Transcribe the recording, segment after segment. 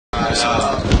أعوذ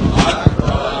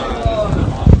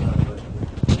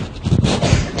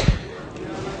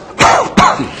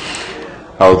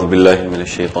بالله من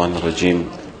الشيطان الرجيم.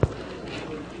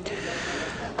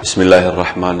 بسم الله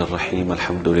الرحمن الرحيم.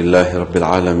 الحمد لله رب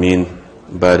العالمين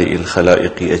بارئ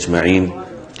الخلائق أجمعين،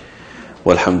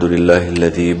 والحمد لله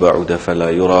الذي بعد فلا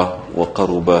يرى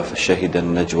وقرب فشهد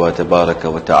النجوى تبارك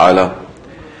وتعالى،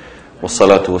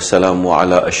 والصلاة والسلام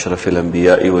على أشرف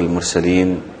الأنبياء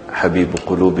والمرسلين، حبيب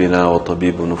قلوبنا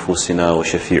وطبيب نفوسنا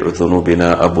وشفيع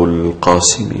ذنوبنا أبو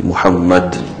القاسم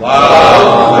محمد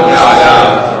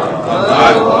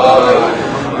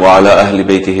وعلى أهل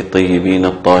بيته الطيبين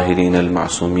الطاهرين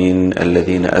المعصومين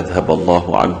الذين أذهب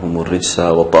الله عنهم الرجس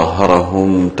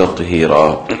وطهرهم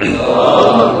تطهيرا.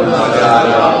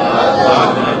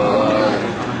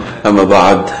 أما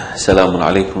بعد، السلام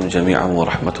عليكم جميعا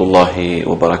ورحمة الله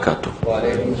وبركاته.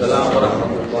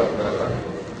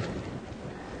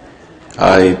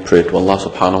 I pray to Allah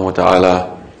subhanahu wa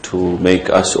ta'ala to make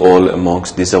us all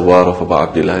amongst the zawar of Abu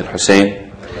Abdullah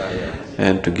al-Hussein,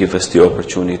 and to give us the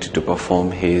opportunity to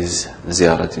perform his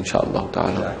ziyarat, inshaAllah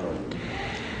ta'ala.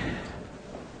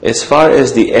 As far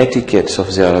as the etiquettes of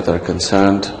ziyarat are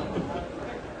concerned,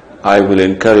 I will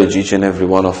encourage each and every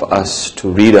one of us to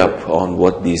read up on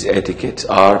what these etiquettes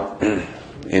are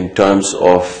in terms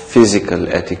of physical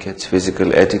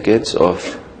etiquettes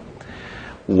of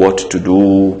what to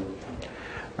do,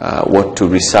 what to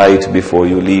recite before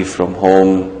you leave from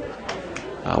home,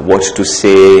 what to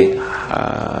say,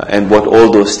 and what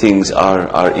all those things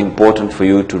are important for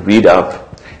you to read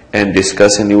up and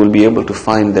discuss, and you will be able to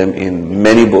find them in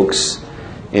many books,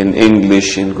 in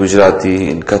English, in Gujarati,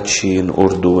 in Kutchi, in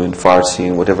Urdu, in Farsi,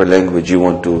 in whatever language you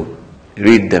want to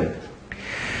read them.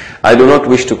 I do not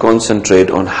wish to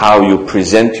concentrate on how you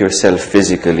present yourself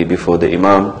physically before the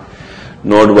Imam,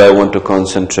 nor do I want to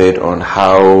concentrate on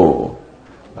how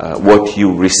what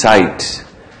you recite.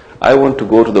 I want to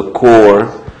go to the core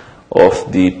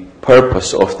of the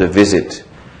purpose of the visit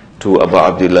to Abu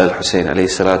Abdullah al-Hussein alayhi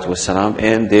salatu wassalam,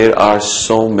 and there are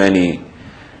so many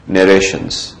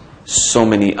narrations, so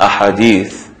many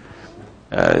ahadith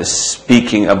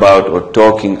speaking about or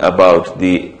talking about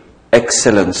the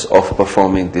excellence of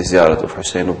performing the ziyarat of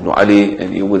Hussein ibn Ali,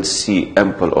 and you will see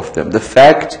ample of them. The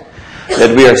fact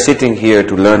that we are sitting here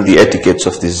to learn the etiquettes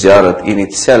of the ziyarat in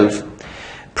itself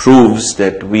proves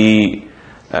that we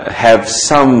have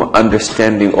some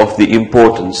understanding of the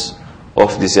importance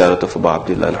of the ziyarat of Abu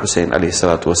Abdullah al-Hussein alayhi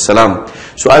salatu wassalam.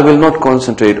 So I will not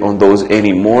concentrate on those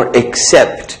anymore,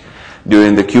 except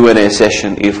during the Q&A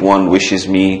session. If one wishes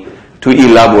me to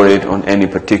elaborate on any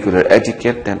particular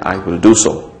etiquette, then I will do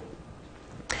so.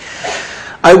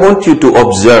 I want you to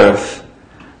observe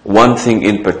one thing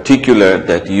in particular,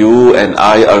 that you and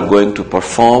I are going to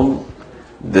perform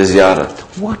the ziyarat.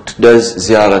 What does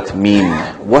ziyarat mean?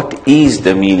 What is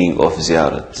the meaning of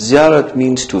ziyarat? Ziyarat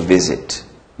means to visit.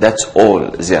 That's all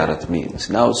ziyarat means.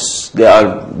 Now, there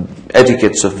are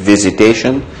etiquettes of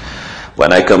visitation.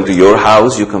 When I come to your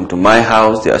house, you come to my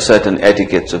house, there are certain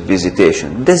etiquettes of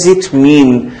visitation. Does it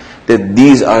mean that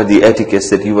these are the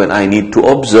etiquettes that you and I need to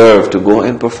observe to go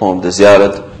and perform the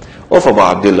ziyarat of Abu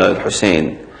Abdullah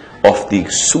al-Hussein, of the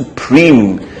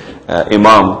supreme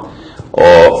Imam,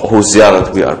 or whose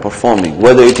ziyarat we are performing,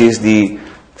 whether it is the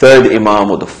third Imam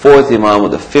or the fourth Imam or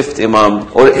the fifth Imam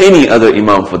or any other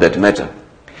Imam for that matter?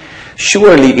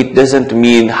 Surely it doesn't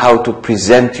mean how to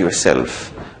present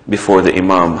yourself before the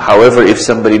Imam. However, if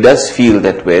somebody does feel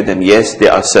that way, then yes,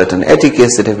 there are certain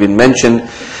etiquettes that have been mentioned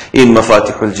in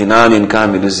Mafatihul Jinan, in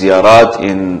Kamil Ziyarat,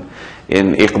 in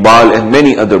Iqbal, and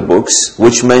many other books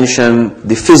which mention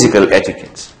the physical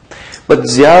etiquettes. But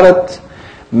ziyarat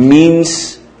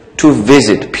means to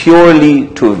visit, purely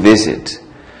to visit.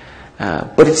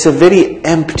 But it's a very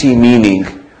empty meaning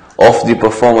of the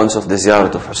performance of the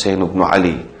ziyarat of Hussein ibn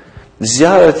Ali.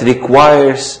 Ziyarat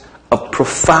requires a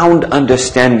profound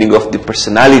understanding of the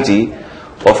personality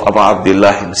of Abu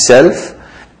Abdullah himself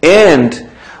and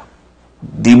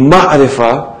the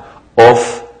ma'rifah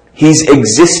of his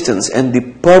existence and the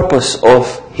purpose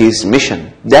of his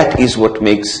mission. That is what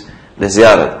makes the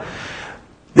ziyarat.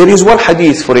 There is one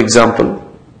hadith, for example,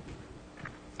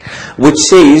 which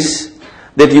says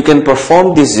that you can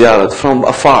perform this ziyarat from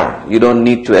afar. You don't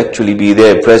need to actually be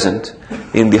there present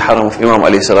in the haram of Imam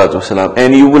alayhi salatu wasalam,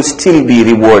 and you will still be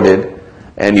rewarded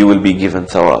and you will be given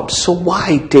thawab. So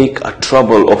why take a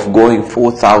trouble of going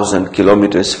 4,000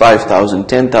 kilometers, 5,000,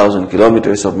 10,000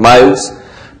 kilometers of miles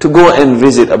to go and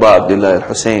visit Abu Abdullah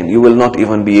al-Hussein? You will not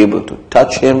even be able to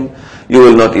touch him. You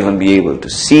will not even be able to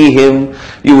see him.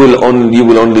 You will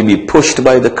only be pushed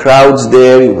by the crowds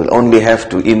there. You will only have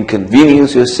to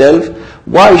inconvenience yourself.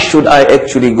 Why should I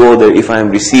actually go there if I am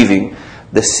receiving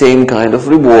the same kind of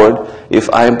reward if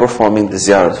I am performing the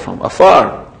ziyarat from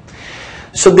afar?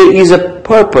 So there is a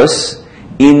purpose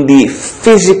in the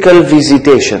physical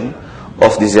visitation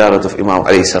of the ziyarat of Imam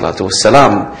alayhi salatu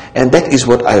wassalam, and that is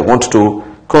what I want to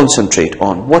concentrate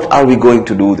on. What are we going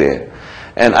to do there?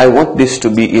 And I want this to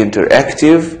be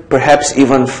interactive, perhaps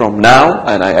even from now,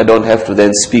 and I don't have to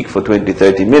then speak for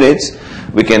 20-30 minutes.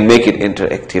 We can make it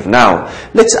interactive now.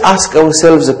 Let's ask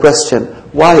ourselves a question: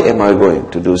 why am I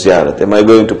going to do ziyarat? Am I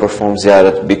going to perform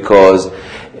ziyarat because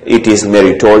it is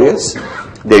meritorious?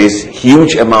 There is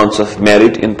huge amounts of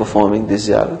merit in performing this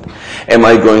ziyarat. Am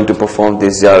I going to perform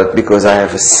this ziyarat because I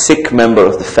have a sick member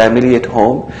of the family at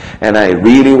home and I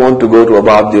really want to go to Abu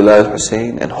Abdullah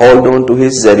Hussein and hold on to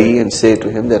his zari and say to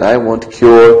him that I want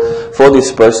cure for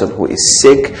this person who is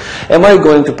sick? Am I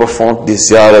going to perform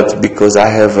this ziyarat because I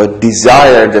have a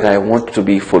desire that I want to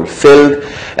be fulfilled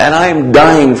and I am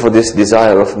dying for this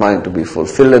desire of mine to be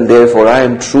fulfilled, and therefore I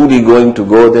am truly going to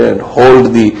go there and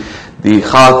hold the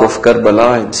Khak of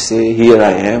Karbala and say, here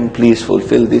I am, please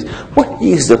fulfill this? What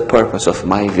is the purpose of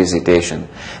my visitation?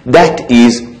 That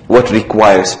is what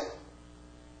requires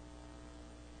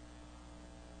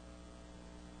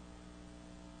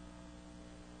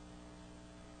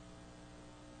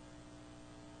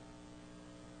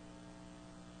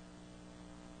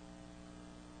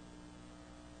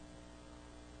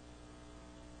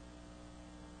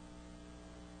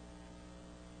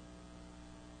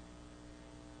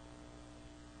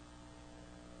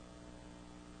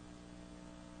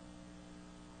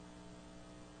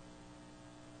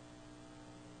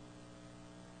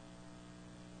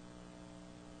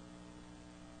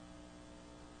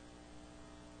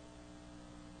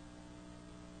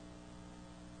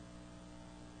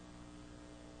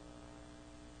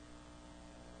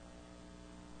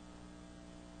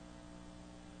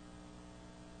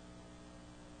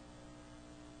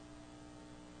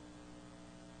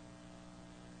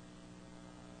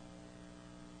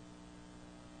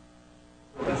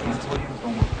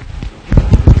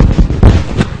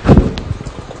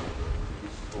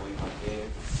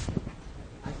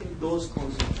those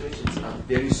concentrations are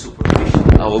very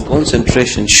superficial. Our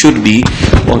concentration should be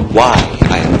on why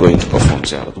I am going to perform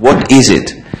ziyarat. What is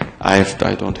it? I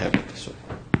don't have it. Sorry.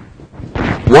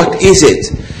 What is it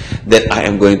that I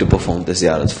am going to perform the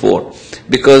ziyarat for?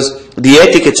 Because the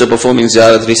etiquettes of performing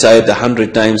ziyarat: recite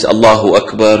 100 times Allahu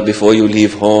Akbar before you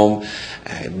leave home,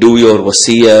 do your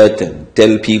wasiyat and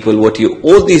tell people what you...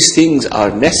 all these things are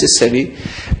necessary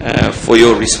for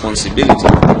your responsibility.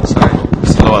 Sorry.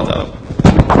 Salawat Allah.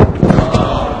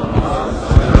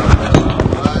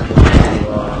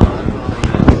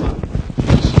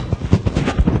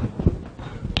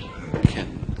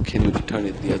 Can you turn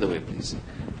it the other way, please?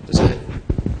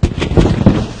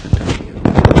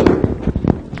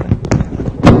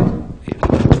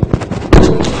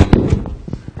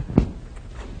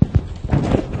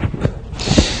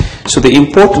 So the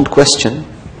important question,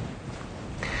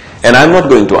 and I'm not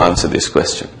going to answer this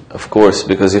question, of course,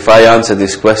 because if I answer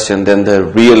this question, then the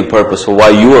real purpose for why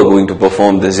you are going to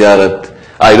perform the ziyarat,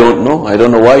 I don't know. I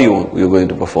don't know why you're going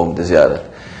to perform the ziyarat,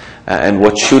 and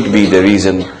what should be the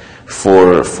reason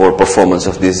for performance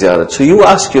of this ziyarat. So you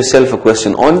ask yourself a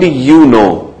question. Only you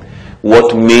know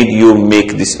what made you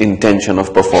make this intention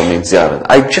of performing ziyarat.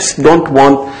 I just don't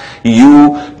want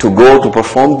you to go to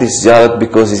perform this ziyarat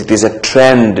because it is a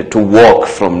trend to walk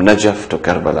from Najaf to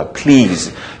Karbala.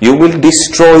 Please, you will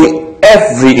destroy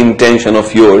every intention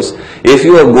of yours if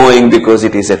you are going because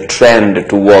it is a trend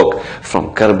to walk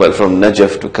from Karbala, from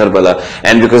Najaf to Karbala,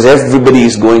 and because everybody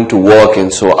is going to walk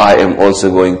and so I am also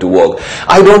going to walk.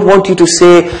 I don't want you to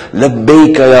say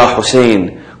Labbaika ya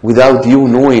Hussein without you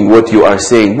knowing what you are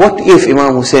saying. What if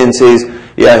Imam Hussein says,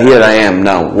 yeah, here I am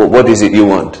now, what is it you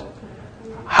want?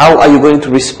 How are you going to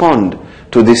respond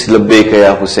to this Labbaika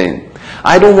ya Hussein?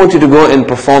 I don't want you to go and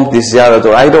perform this ziyarat,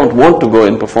 or I don't want to go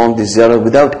and perform this ziyarat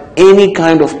without any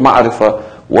kind of ma'rifah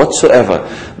whatsoever.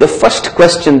 The first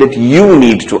question that you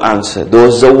need to answer,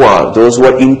 those who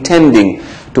are intending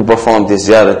to perform this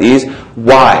ziyarat, is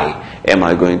why am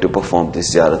I going to perform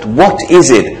this ziyarat? What is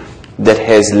it that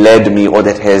has led me, or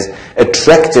that has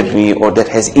attracted me, or that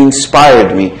has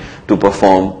inspired me to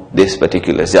perform this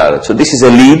particular ziyarat? So this is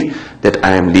a lead that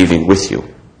I am leaving with you.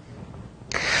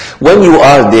 When you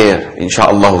are there,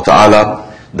 insha'Allah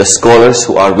ta'ala, the scholars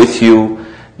who are with you,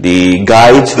 The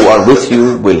guides who are with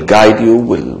you will guide you,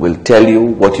 will tell you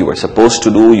what you are supposed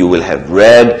to do. You will have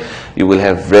read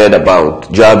about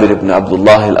Jabir ibn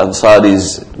Abdullah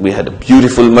al-Ansari's, we had a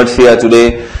beautiful marthiyah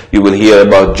today. You will hear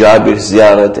about Jabir's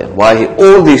ziyarat and why,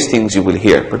 all these things you will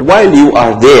hear. But while you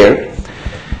are there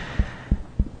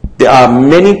are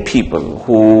many people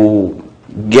who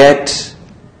get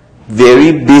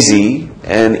very busy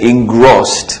and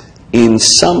engrossed in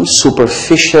some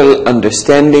superficial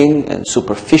understanding and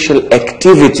superficial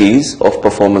activities of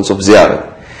performance of ziyarat.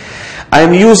 I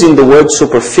am using the word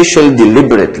superficial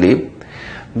deliberately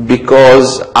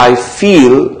because I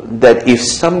feel that if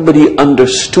somebody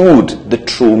understood the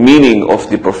true meaning of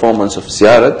the performance of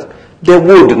ziyarat, they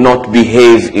would not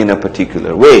behave in a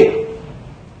particular way.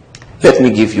 Let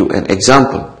me give you an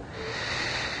example.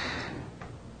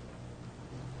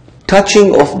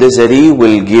 Touching of the zari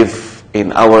will give,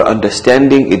 in our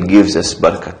understanding, it gives us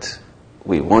barakat.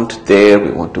 We want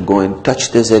to go and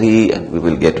touch the zari and we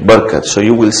will get barakat. So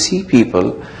you will see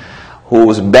people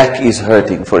whose back is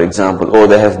hurting, for example, or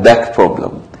they have back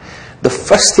problem. The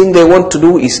first thing they want to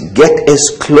do is get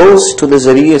as close to the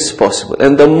zari as possible.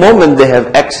 And the moment they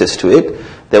have access to it,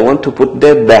 they want to put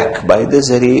their back by the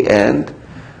zari and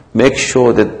make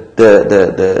sure that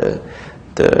the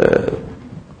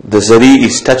zari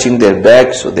is touching their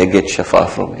back, so they get shafa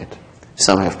from it.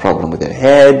 Some have problem with their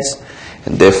heads,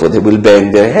 and therefore they will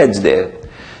bang their heads there.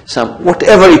 Some,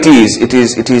 whatever it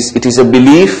is a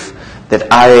belief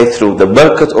that I, through the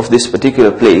barakat of this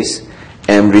particular place,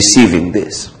 am receiving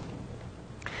this.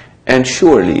 And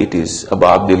surely it is Abu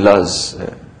Abdullah's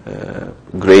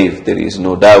grave. There is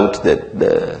no doubt that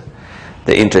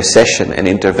the intercession and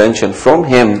intervention from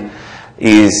him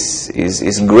is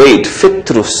great.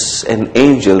 Fitrus, an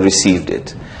angel, received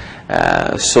it.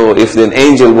 So if an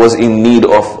angel was in need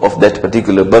of that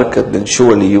particular barakat, then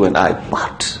surely you and I.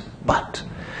 But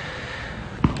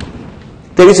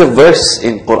there is a verse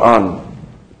in Quran.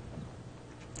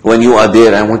 When you are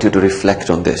there, I want you to reflect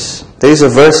on this. There is a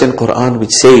verse in Quran which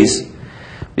says,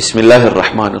 Bismillahir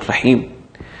Rahmanir Rahim,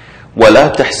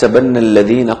 وَلَا تَحْسَبَنَّ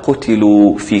الَّذِينَ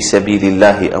قُتِلُوا فِي سَبِيلِ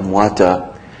اللَّهِ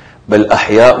أَمْوَاتًا بَلْ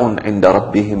أَحْيَاءٌ عِنْدَ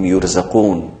رَبِّهِمْ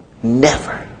يُرْزَقُونَ.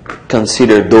 Never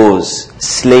consider those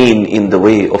slain in the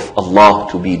way of Allah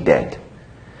to be dead.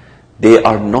 They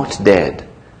are not dead.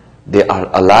 They are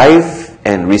alive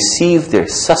and receive their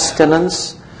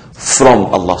sustenance from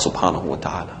Allah subhanahu wa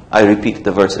ta'ala. I repeat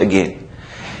the verse again.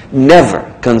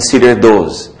 Never consider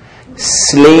those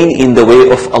slain in the way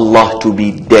of Allah to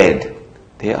be dead.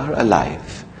 They are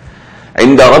alive.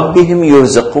 عِنْدَ رَبِّهِمْ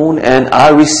يُرْزَقُونَ, and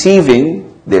are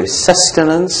receiving their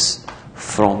sustenance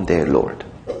from their Lord.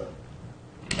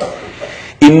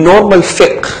 In normal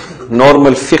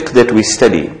fiqh that we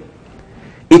study,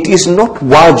 it is not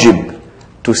wajib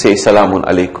to say Salamun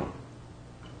Alaikum.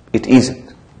 It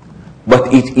isn't.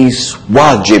 But it is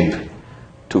wajib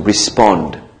to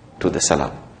respond to the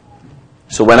salam.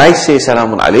 So when I say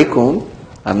Salamun Alaikum,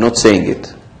 I'm not saying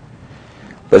it.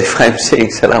 But if I'm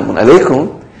saying Salamun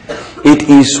Alaikum, it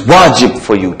is wajib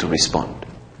for you to respond.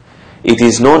 It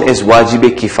is known as wajib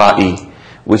kifai,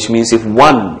 which means if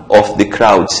one of the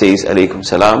crowd says Alaikum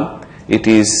Salam, it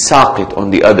is saqit on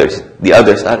the others. The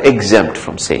others are exempt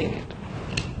from saying it.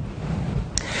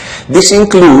 This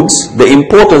includes the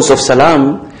importance of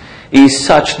salam is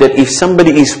such that if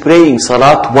somebody is praying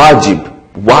salat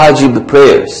wajib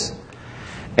prayers,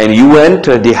 and you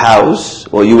enter the house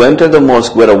or you enter the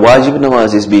mosque where a wajib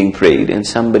namaz is being prayed and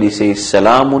somebody says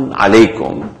Salamun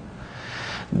Alaikum,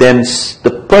 then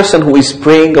the person who is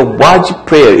praying a wajib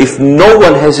prayer, if no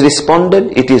one has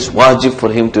responded, it is wajib for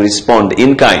him to respond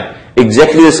in kind,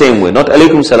 exactly the same way, not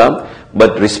Alaikum Salam,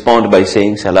 but respond by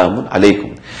saying Salamun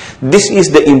Alaikum. This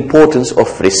is the importance of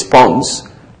response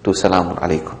to Salamun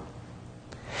Alaikum.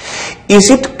 Is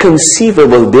it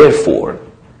conceivable, therefore,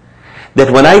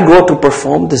 that when I go to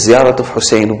perform the ziyarat of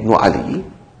Hussein ibn Ali,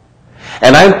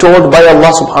 and I'm told by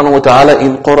Allah subhanahu wa ta'ala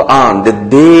in Quran that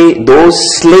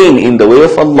those slain in the way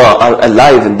of Allah are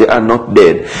alive and they are not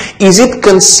dead, is it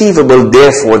conceivable,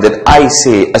 therefore, that I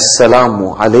say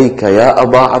Assalamu alayka ya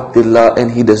Aba Abdullah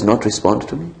and he does not respond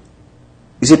to me?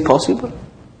 Is it possible?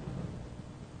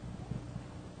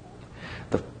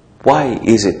 But why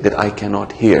is it that I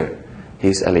cannot hear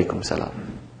his Alaykum Salam?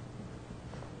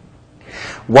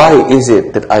 Why is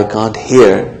it that I can't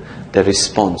hear the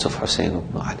response of Hussein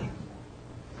ibn Ali?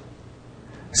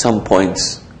 Some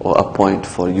points, or a point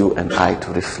for you and I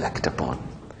to reflect upon.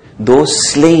 Those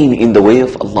slain in the way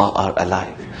of Allah are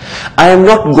alive. I am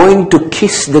not going to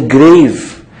kiss the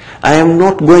grave. I am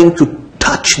not going to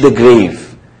touch the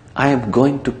grave. I am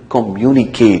going to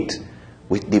communicate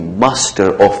with the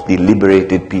master of the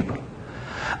liberated people.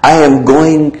 I am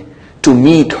going to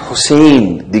meet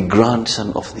Hussein, the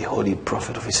grandson of the Holy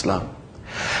Prophet of Islam.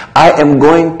 I am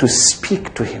going to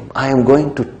speak to him. I am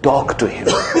going to talk to him.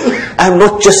 I am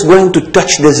not just going to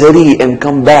touch the zari and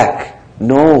come back.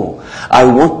 No, I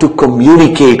want to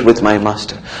communicate with my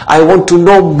master. I want to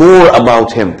know more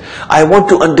about him. I want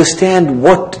to understand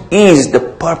what is the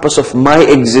purpose of my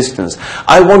existence.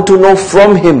 I want to know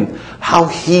from him how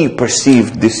he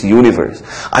perceived this universe.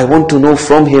 I want to know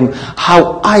from him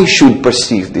how I should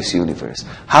perceive this universe.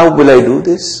 How will I do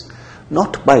this?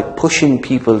 Not by pushing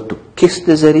people to kiss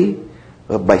the zari,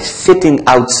 but by sitting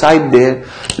outside there,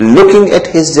 looking at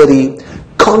his zari,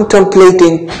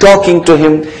 contemplating, talking to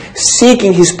him,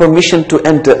 seeking his permission to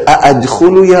enter.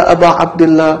 Adkhulu ya Aba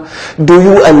Abdullah, do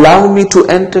you allow me to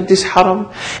enter this haram?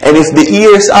 And if the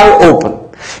ears are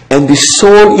open and the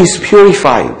soul is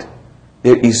purified,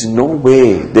 there is no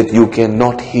way that you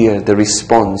cannot hear the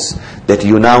response that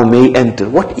you now may enter.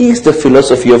 What is the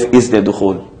philosophy of Izn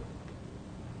Dukhul?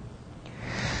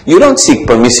 You don't seek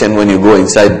permission when you go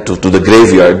inside to the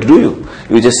graveyard, do you?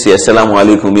 You just say, Assalamu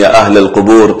alaikum ya ahl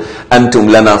al-qubur,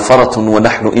 antum lana faratun wa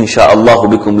nahnu insha'Allahu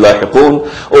bikum lahiqun.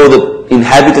 O the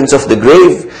inhabitants of the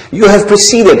grave, you have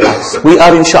preceded us. We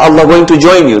are insha'Allah going to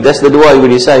join you. That's the dua you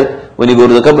recite when you go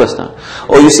to the Qabristan.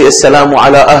 Or you say, Assalamu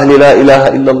ala ahli la ilaha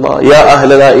illallah, ya ahl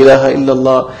la ilaha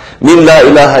illallah, min la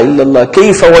ilaha illallah,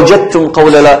 kayfa wajadtum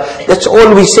qawla la. That's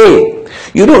all we say.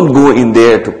 You don't go in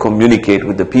there to communicate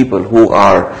with the people who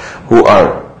are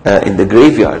in the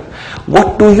graveyard.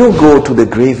 What do you go to the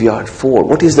graveyard for?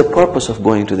 What is the purpose of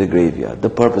going to the graveyard? The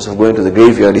purpose of going to the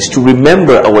graveyard is to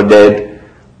remember our dead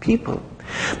people.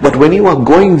 But when you are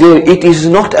going there, it is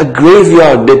not a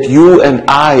graveyard that you and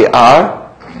I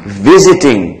are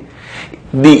visiting.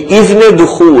 The Izn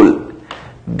Dukhul,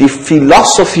 the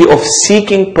philosophy of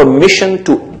seeking permission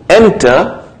to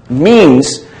enter,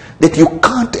 means that you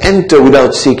can't enter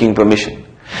without seeking permission.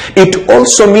 It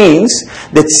also means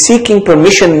that seeking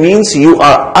permission means you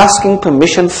are asking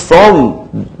permission from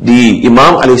the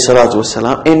Imam alayhi salatu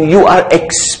wasalam, and you are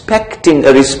expecting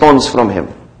a response from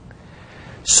him.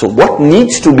 So what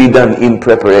needs to be done in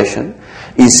preparation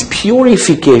is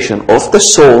purification of the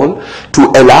soul to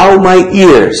allow my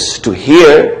ears to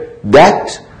hear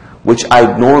that which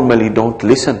I normally don't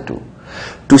listen to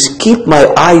keep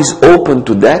my eyes open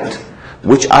to that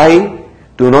which I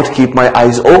do not keep my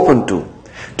eyes open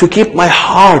to keep my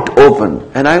heart open.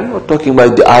 And I'm not talking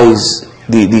about the eyes,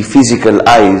 the physical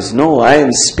eyes. No, I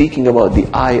am speaking about the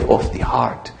eye of the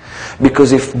heart.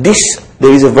 Because if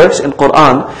there is a verse in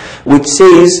Quran which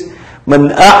says,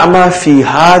 "Man a'ma fi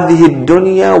hadhihi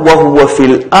dunya wa huwa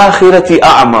fil akhirati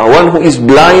a'ma." One who is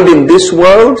blind in this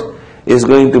world is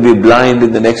going to be blind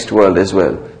in the next world as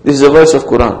well. This is a verse of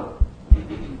Quran.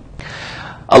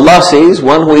 Allah says,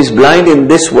 one who is blind in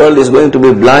this world is going to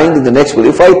be blind in the next world.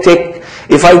 If I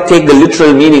take the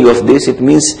literal meaning of this, it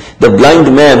means the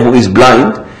blind man who is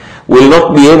blind will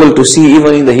not be able to see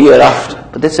even in the hereafter.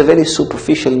 But that's a very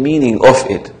superficial meaning of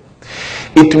it.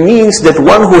 It means that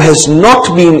one who has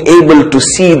not been able to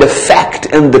see the fact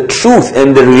and the truth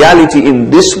and the reality in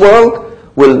this world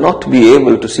will not be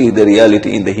able to see the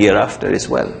reality in the hereafter as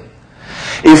well.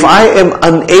 If I am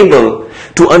unable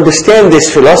to understand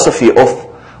this philosophy of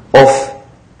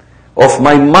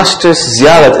my master's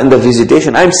ziyarat and the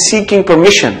visitation, I'm seeking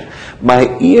permission.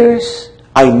 My ears,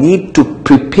 I need to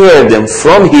prepare them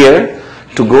from here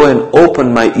to go and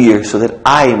open my ears so that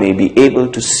I may be able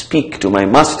to speak to my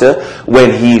master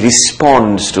when he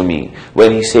responds to me,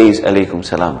 when he says alaykum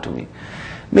salam to me.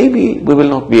 Maybe we will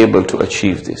not be able to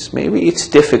achieve this. Maybe it's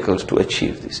difficult to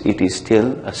achieve this. It is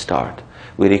still a start.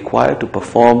 We require to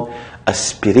perform a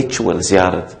spiritual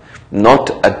ziyarat, not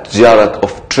a ziyarat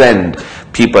of trend.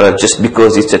 People are just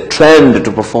because it's a trend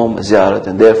to perform a ziyarat,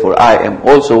 and therefore I am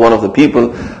also one of the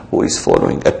people who is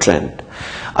following a trend.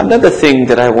 Another thing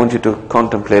that I want you to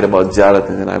contemplate about ziyarat,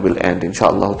 and then I will end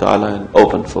inshallah ta'ala and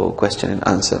open for question and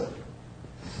answer.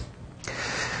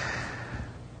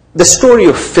 The story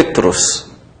of Fitrus.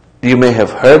 You may have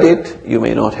heard it, you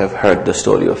may not have heard the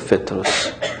story of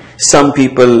Fitrus. Some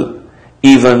people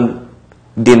even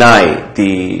deny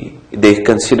they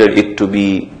consider it to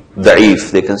be da'if,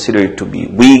 they consider it to be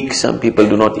weak. Some people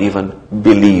do not even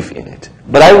believe in it.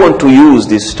 But I want to use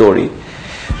this story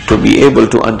to be able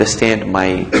to understand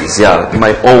my ziyarat,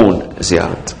 my own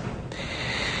ziyarat.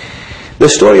 The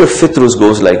story of Fitrus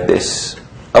goes like this.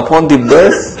 Upon the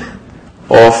birth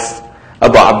of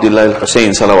Abu Abdullah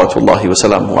al-Hussein salawatullahi wa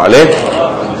salamu alayh,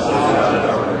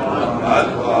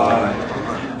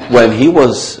 when he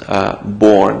was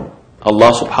born,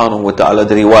 Allah subhanahu wa ta'ala,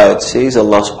 the riwayat says,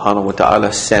 Allah subhanahu wa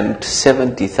ta'ala sent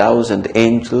 70,000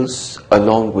 angels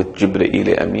along with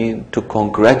Jibreel Amin to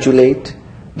congratulate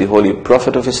the Holy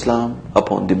Prophet of Islam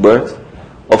upon the birth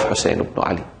of Hussein ibn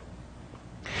Ali.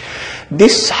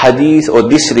 This hadith or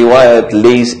this riwayat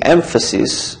lays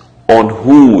emphasis on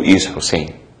who is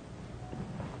Hussein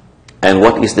and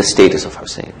what is the status of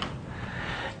Hussein.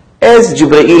 As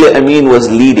Jibreel Amin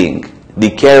was leading the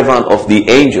caravan of the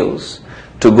angels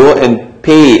to go and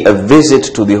pay a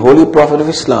visit to the Holy Prophet of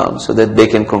Islam so that they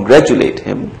can congratulate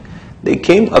him, they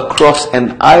came across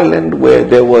an island where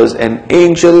there was an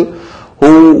angel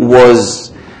who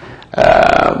was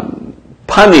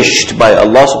punished by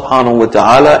Allah subhanahu wa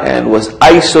ta'ala and was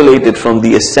isolated from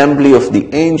the assembly of the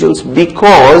angels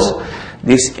because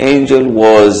this angel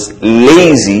was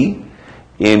lazy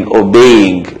in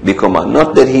obeying the command.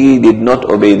 Not that he did not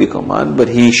obey the command, but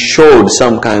he showed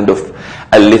some kind of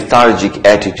a lethargic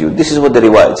attitude. This is what the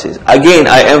riwayat says. Again,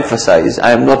 I emphasize,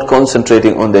 I am not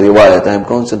concentrating on the riwayat, I am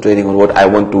concentrating on what I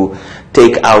want to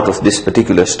take out of this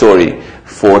particular story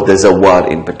for the Zawar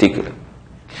in particular.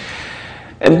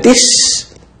 And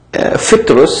this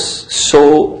Fitrus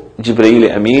saw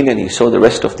Jibreel Amin and he saw the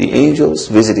rest of the angels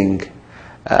visiting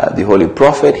the Holy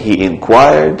Prophet. He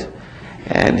inquired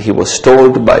and he was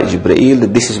told by Jibreel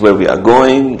that this is where we are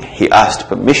going. He asked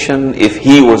permission if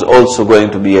he was also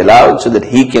going to be allowed so that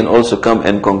he can also come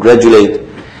and congratulate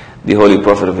the Holy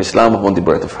Prophet of Islam upon the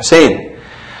birth of Hussein.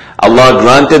 Allah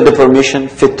granted the permission.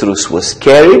 Fitrus was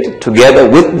carried together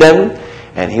with them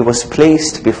and he was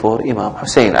placed before Imam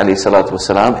Hussein alayhi salatu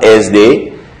wasalam as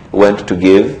they went to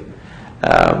give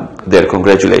their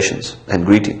congratulations and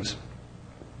greetings.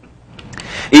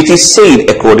 It is said,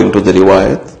 according to the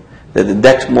riwayat, that at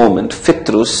that moment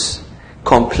Fitrus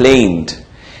complained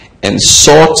and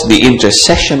sought the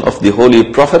intercession of the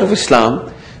Holy Prophet of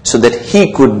Islam so that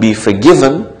he could be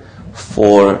forgiven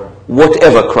for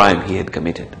whatever crime he had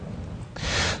committed.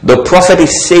 The Prophet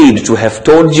is said to have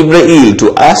told Jibreel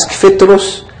to ask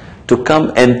Fitrus to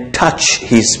come and touch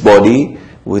his body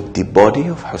with the body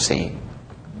of Hussein.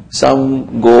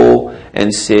 Some go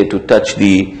and say to touch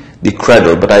the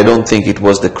cradle, but I don't think it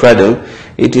was the cradle.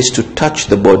 It is to touch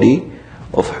the body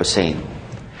of Hussein.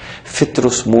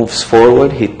 Fitrus moves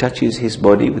forward, he touches his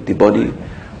body with the body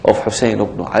of Hussein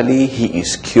ibn Ali. He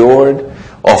is cured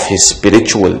of his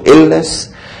spiritual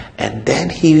illness, and then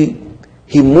he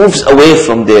moves away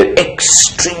from there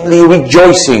extremely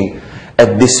rejoicing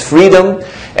at this freedom,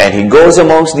 and he goes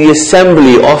amongst the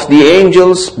assembly of the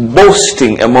angels,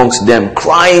 boasting amongst them,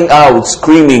 crying out,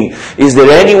 screaming, "Is there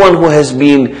anyone who has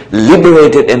been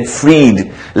liberated and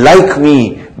freed like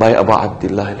me by Abu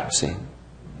Abdullah al-Hussein?"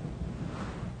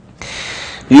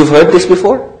 You've heard this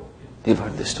before? You've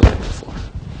heard this story before.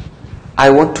 I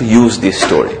want to use this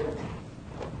story.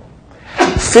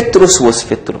 Fitrus was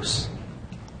Fitrus.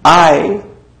 I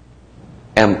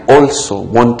am also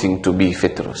wanting to be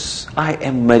Fitrus. I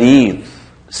am mareed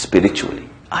spiritually.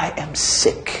 I am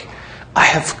sick. I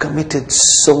have committed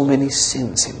so many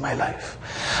sins in my life.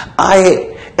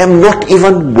 I am not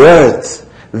even worth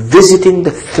visiting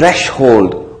the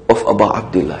threshold of Abu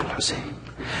Abdullah al-Hussein.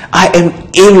 I am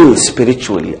ill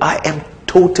spiritually. I am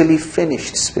totally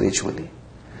finished spiritually.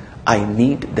 I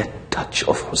need that touch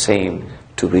of Hussein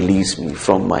to release me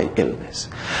from my illness.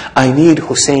 I need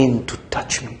Hussein to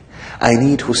touch me. I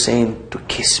need Hussein to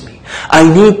kiss me. I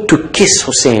need to kiss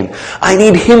Hussein. I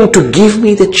need him to give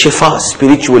me the shifa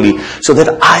spiritually so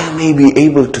that I may be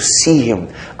able to see him.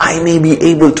 I may be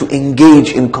able to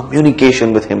engage in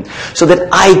communication with him so that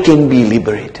I can be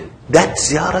liberated. That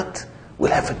ziyarat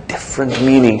will have a different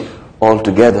meaning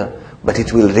altogether, but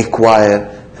it will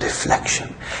require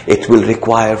reflection. It will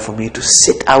require for me to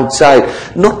sit outside,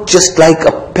 not just like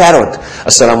a parrot.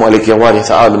 Assalamu alaikum ya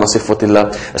waritha alama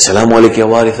sifatillah. Assalamu alaikum ya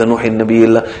waritha nuhin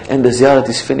nabiyillah. And the ziyarat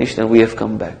is finished and we have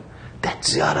come back. That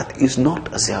ziyarat is not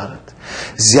a ziyarat.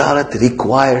 Ziyarat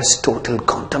requires total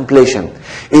contemplation.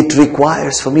 It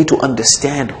requires for me to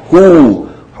understand who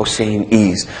Hussein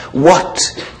is. What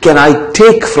can I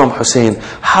take from Hussein?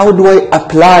 How do I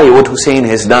apply what Hussein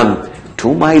has done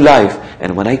to my life?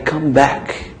 And when I come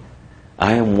back,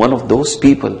 I am one of those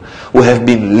people who have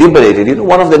been liberated. You know,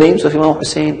 one of the names of Imam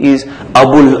Hussein is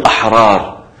Abul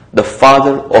Ahrar, the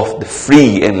father of the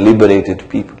free and liberated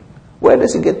people. Where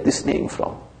does he get this name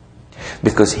from?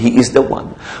 Because he is the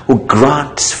one who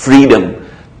grants freedom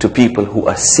to people who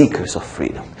are seekers of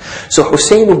freedom. So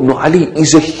Hussein ibn Ali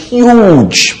is a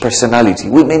huge personality.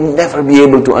 We may never be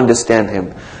able to understand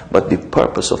him. But the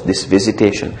purpose of this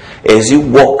visitation, as you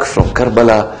walk from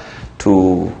Karbala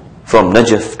to from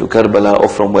Najaf to Karbala, or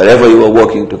from wherever you are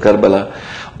walking to Karbala,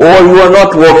 or you are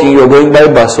not walking, you are going by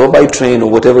bus or by train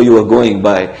or whatever you are going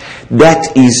by,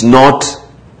 that is not,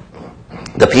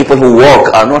 the people who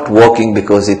walk are not walking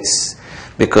because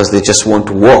they just want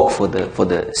to walk for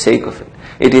the sake of it.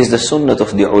 It is the sunnah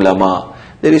of the ulama.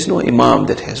 There is no imam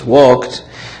that has walked,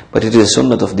 but it is the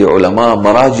sunnah of the ulama,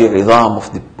 maraji idham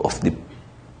of the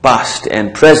past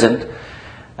and present,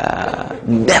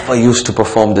 never used to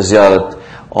perform the ziyarat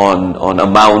on a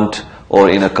mount or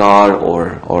in a car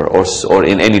or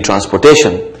in any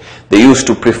transportation. They used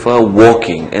to prefer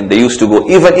walking, and they used to go,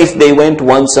 even if they went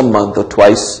once a month or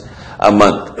twice a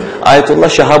month. Ayatollah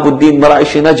Shahabuddin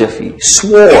Maraishi Najafi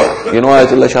swore, you know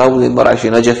Ayatollah Shahabuddin Maraishi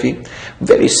Najafi,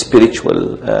 very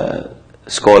spiritual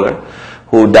scholar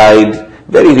who died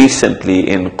very recently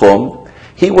in Qom.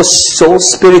 He was so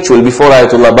spiritual before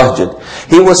Ayatollah Bahjat.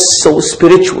 He was so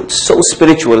spiritual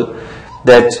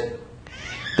that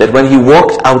when he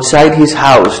walked outside his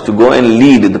house to go and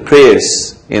lead the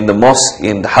prayers in the mosque,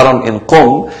 in the haram in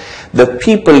Qom, the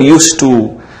people used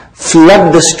to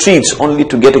flood the streets only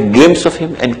to get a glimpse of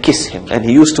him and kiss him. And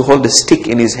he used to hold a stick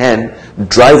in his hand,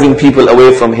 driving people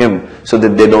away from him so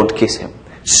that they don't kiss him.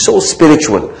 So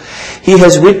spiritual. He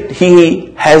has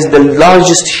the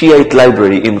largest Shiite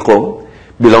library in Qom,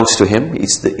 belongs to him.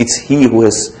 It's he who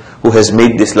has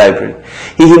made this library.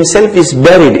 He himself is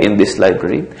buried in this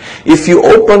library. If you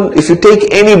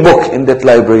take any book in that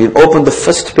library and open the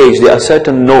first page, there are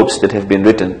certain notes that have been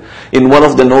written. In one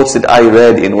of the notes that I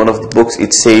read in one of the books,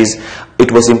 it says,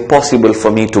 it was impossible for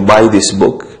me to buy this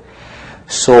book.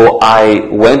 So I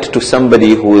went to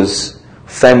somebody whose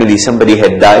family, somebody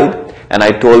had died, and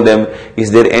I told them, is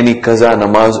there any qaza,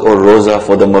 namaz or roza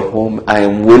for the marhum? I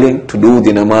am willing to do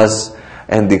the namaz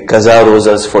and the qaza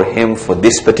rozas for him for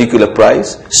this particular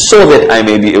price, so that I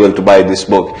may be able to buy this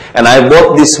book. And I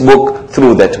bought this book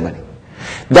through that money.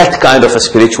 That kind of a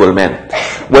spiritual man.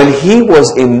 When he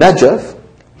was in Najaf,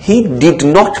 he did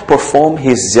not perform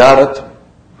his ziyarat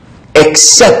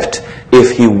except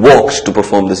if he walked to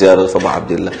perform the ziyarat of Abu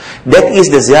Abdullah. That is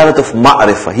the ziyarat of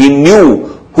ma'rifah. He knew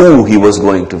who he was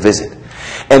going to visit.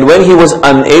 And when he was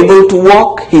unable to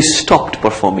walk, he stopped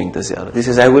performing the ziyarat. He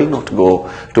says, I will not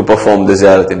go to perform the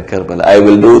ziyarat in Karbala. I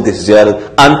will do this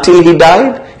ziyarat. Until he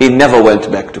died, he never went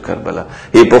back to Karbala.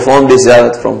 He performed the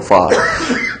ziyarat from far.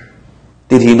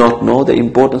 Did he not know the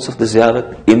importance of the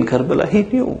ziyarat in Karbala? He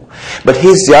knew. But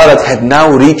his ziyarat had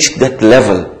now reached that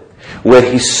level where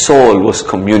his soul was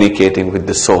communicating with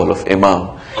the soul of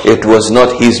Imam. It was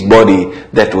not his body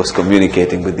that was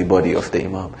communicating with the body of the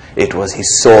Imam. It was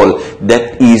his soul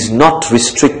that is not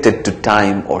restricted to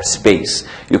time or space.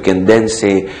 You can then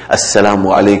say,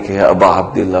 Assalamu alayka ya Aba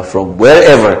Abdullah from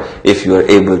wherever, if you are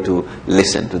able to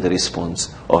listen to the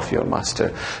response of your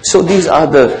master. So these are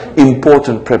the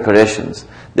important preparations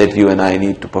that you and I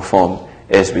need to perform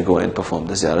as we go and perform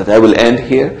the ziyarat. I will end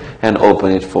here and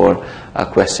open it for a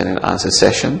question and answer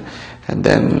session, and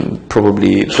then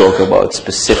probably talk about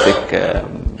specific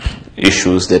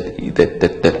issues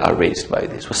that are raised by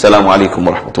this. Wassalamu alaikum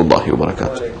wa rahmatullahi wa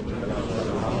barakatuh.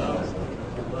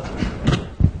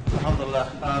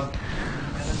 Alhamdulillah.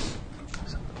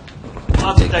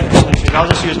 Lots of technical issues. I'll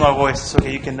just use my voice. It's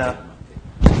okay. You can.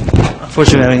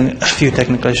 Unfortunately, having a few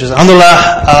technical issues.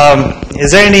 Alhamdulillah.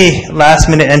 Is there any last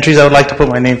minute entries? I would like to put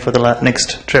my name for the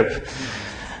next trip.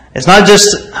 It's not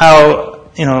just how,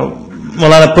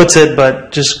 Maulana puts it,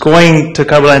 but just going to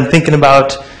Karbala and thinking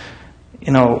about,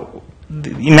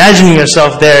 imagining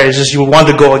yourself there is just, you want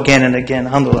to go again and again,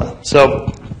 alhamdulillah.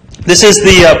 So this is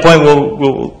the point.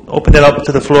 We'll open it up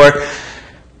to the floor.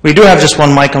 We do have just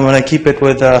one mic. I'm going to keep it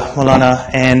with Maulana.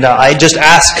 And I just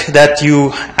ask that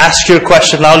you ask your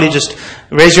question loudly. Just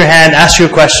raise your hand, ask your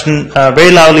question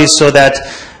very loudly so that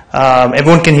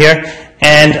everyone can hear.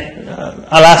 And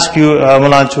I'll ask you,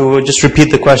 Maulana, to just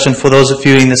repeat the question for those of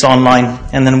you viewing this online,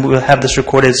 and then we'll have this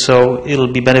recorded, so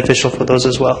it'll be beneficial for those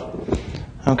as well.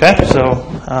 Okay,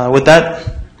 so with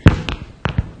that.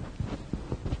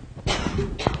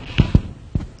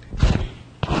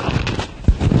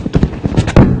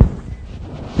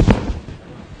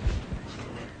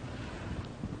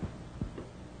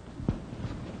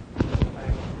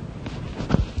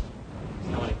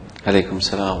 Alaikum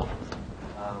salam.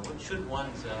 What should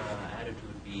one's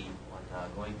attitude be when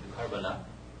going to Karbala,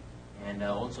 and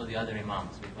also the other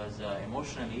imams? Because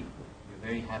emotionally, you're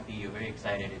very happy, you're very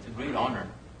excited. It's a great honor.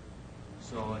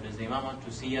 So does the imam want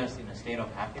to see us in a state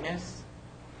of happiness,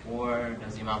 or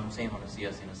does Imam Hussein want to see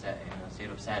us in a state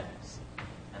of sadness?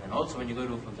 And then also when you go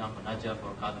to, for example, Najaf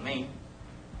or Qadamain,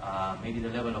 maybe the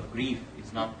level of grief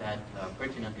is not that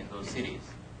pertinent in those cities.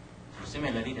 So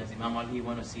similarly, does Imam Ali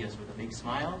want to see us with a big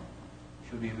smile,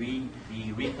 should we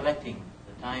be recollecting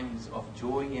the times of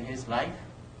joy in his life,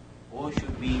 or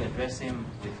should we address him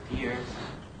with tears,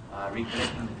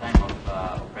 recollecting the time of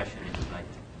oppression in his life?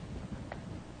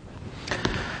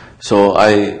 So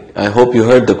I hope you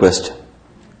heard the question.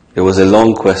 It was a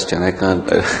long question. I can't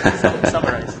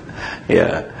Summarize.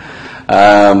 Yeah.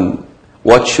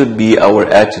 What should be our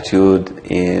attitude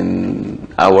in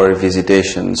our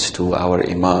visitations to our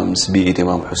imams, be it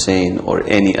Imam Hussein or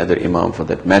any other imam for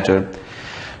that matter?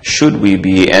 Should we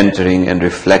be entering and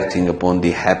reflecting upon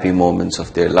the happy moments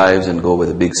of their lives and go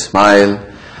with a big smile?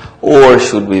 Or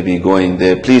should we be going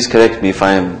there? Please correct me if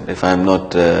I'm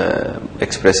not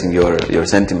expressing your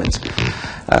sentiments.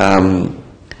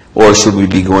 Or should we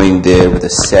be going there with a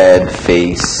sad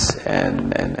face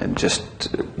and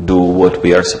just do what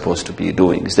we are supposed to be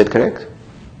doing? Is that correct?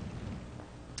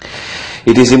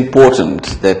 It is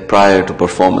important that prior to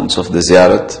performance of the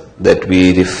ziyarat, that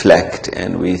we reflect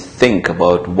and we think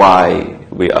about why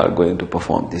we are going to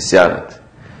perform this ziyarat.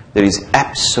 There is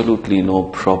absolutely no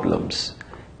problems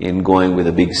in going with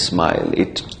a big smile.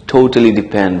 It totally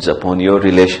depends upon your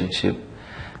relationship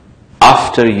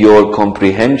after your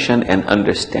comprehension and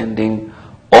understanding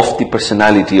of the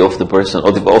personality of the person,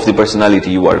 of the personality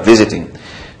you are visiting.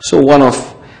 So one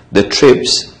of the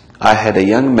trips, I had a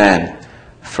young man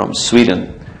from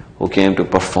Sweden who came to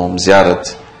perform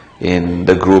ziyarat in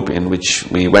the group in which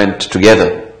we went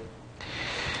together.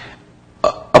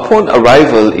 Upon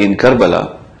arrival in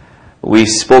Karbala, we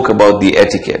spoke about the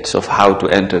etiquettes of how to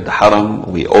enter the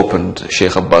haram. We opened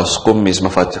Sheikh Abbas Qummi's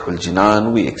Mafatihul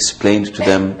Jinan. We explained to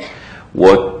them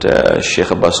what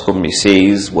Sheikh Abbas Qummi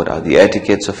says, what are the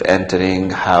etiquettes of entering,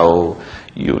 how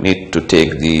you need to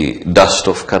take the dust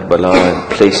of Karbala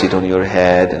and place it on your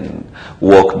head and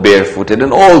walk barefooted,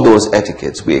 and all those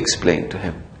etiquettes we explained to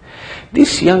him.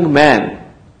 This young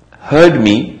man heard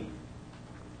me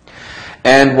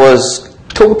and was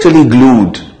totally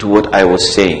glued to what I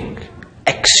was saying,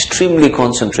 extremely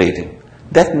concentrating.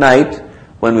 That night,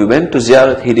 when we went to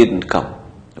ziyarat, he didn't come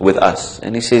with us,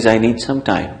 and he says, I need some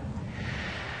time.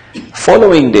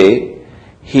 Following day,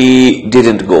 he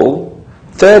didn't go.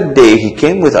 Third day, he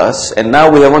came with us, and now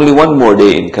we have only one more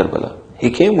day in Karbala. He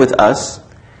came with us,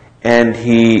 and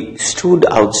he stood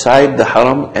outside the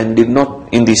haram and did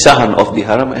not, in the sahan of the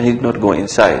haram, and he did not go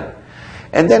inside.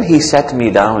 And then he sat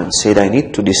me down and said, I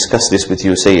need to discuss this with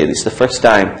you, Sayyid. It's the first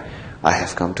time I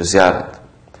have come to ziyarat.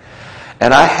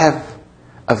 And I have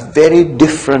a very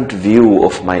different view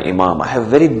of my imam. I have a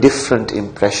very different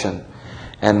impression.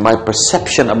 And my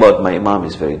perception about my imam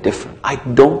is very different. I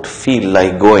don't feel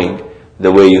like going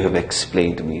the way you have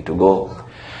explained me to go.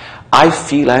 I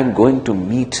feel I'm going to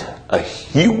meet a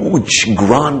huge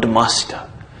grand master.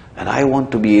 And I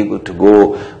want to be able to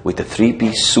go with a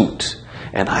three-piece suit.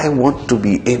 And I want to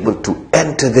be able to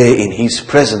enter there in his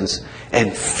presence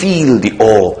and feel the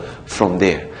awe from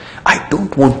there. I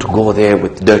don't want to go there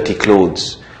with dirty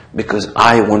clothes because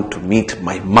I want to meet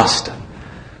my master.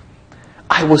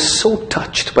 I was so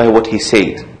touched by what he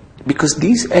said, because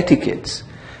these etiquettes,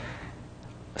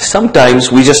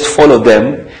 sometimes we just follow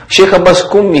them. Sheikh Abbas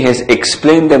Qummi has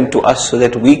explained them to us so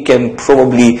that we can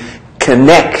probably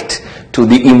connect to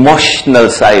the emotional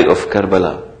side of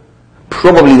Karbala.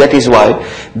 Probably that is why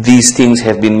these things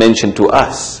have been mentioned to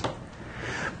us.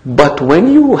 But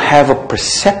when you have a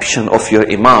perception of your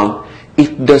imam,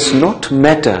 it does not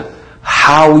matter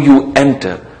how you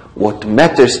enter. What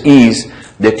matters is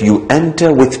that you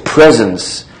enter with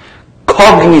presence,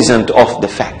 cognizant of the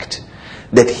fact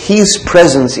that his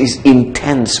presence is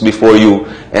intense before you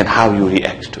and how you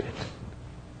react to it.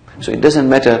 So it doesn't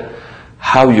matter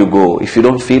how you go. If you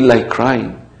don't feel like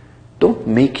crying, don't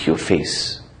make your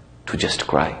face to just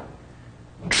cry.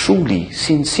 Truly,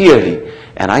 sincerely.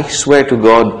 And I swear to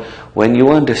God, when you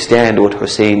understand what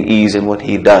Hussein is and what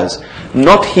he does,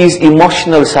 not his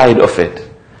emotional side of it,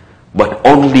 but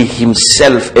only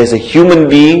himself as a human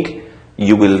being,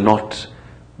 you will not,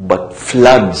 but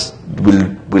floods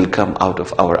will come out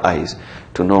of our eyes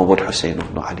to know what Hussein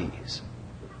ibn Ali is.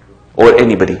 Or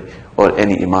anybody, or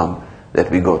any imam that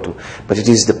we go to. But it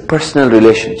is the personal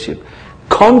relationship,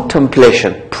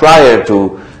 contemplation prior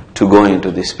to going to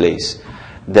this place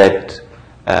that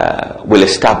will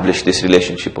establish this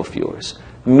relationship of yours.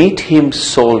 Meet him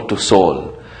soul to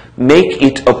soul. Make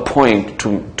it a point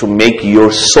to make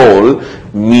your soul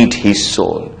meet his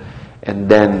soul. And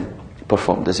then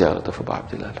perform the ziyarat of Abu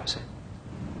Abdullah al-Hussein.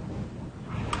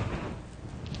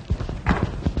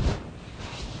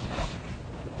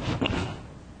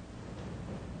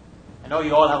 I know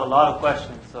you all have a lot of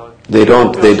questions, so They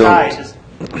don't.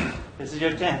 this is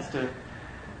your chance to.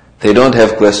 They don't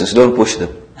have questions, don't push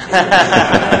them.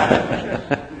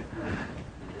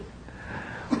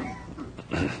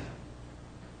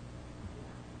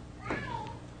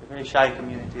 very shy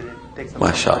community. It takes them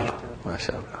MashaAllah.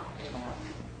 MashaAllah.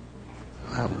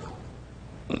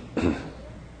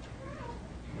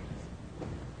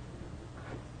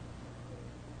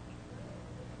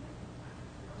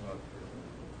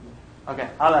 Okay,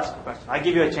 I'll ask a question. I'll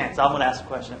give you a chance. I'm going to ask a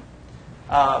question.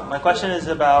 My question is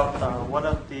about one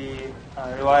of the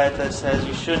riwayat that says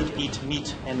you shouldn't eat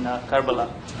meat in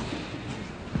Karbala.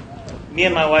 Me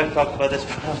and my wife talked about this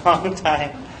for a long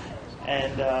time,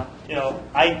 and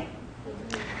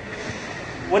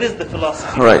what is the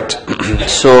philosophy? Right.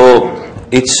 So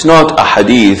it's not a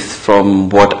hadith from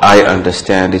what I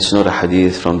understand. It's not a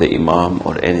hadith from the Imam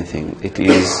or anything. It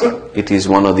is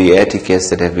one of the etiquettes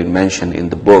that have been mentioned in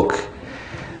the book,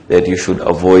 that you should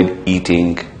avoid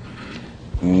eating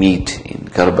meat in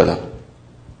Karbala.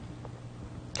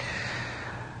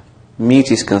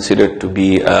 Meat is considered to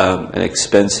be an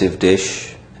expensive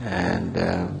dish, and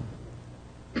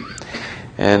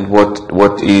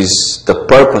what is the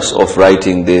purpose of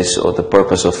writing this, or the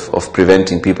purpose of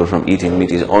preventing people from eating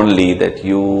meat, is only that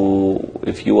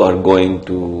if you are going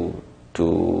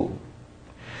to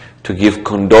give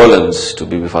condolence to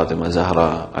Bibi Fatima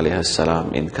Zahra alayha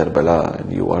salam in Karbala,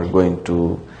 and you are going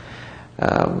to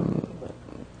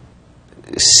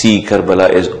see Karbala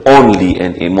as only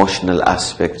an emotional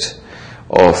aspect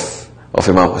of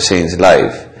Imam Hussein's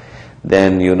life,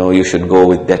 then you should go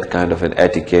with that kind of an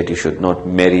etiquette. You should not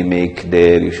merry-make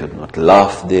there, you should not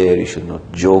laugh there, you should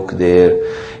not joke there.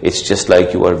 It's just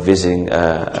like you are visiting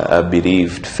a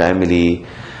bereaved family,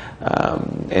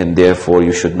 and therefore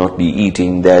you should not be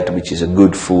eating that which is a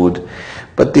good food.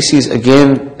 But this is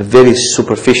again very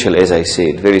superficial, as I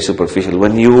said, very superficial.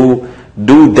 When you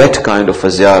do that kind of a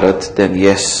ziyarat, then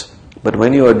yes. But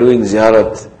when you are doing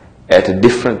ziyarat at a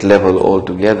different level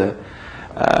altogether,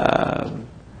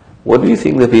 what do you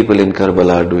think the people in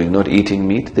Karbala are doing? Not eating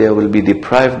meat? They will be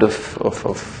deprived of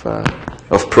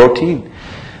protein.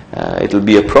 It will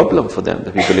be a problem for them.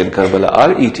 The people in Karbala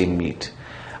are eating meat.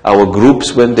 Our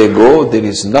groups, when they go, there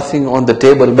is nothing on the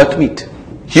table but meat.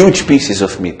 Huge pieces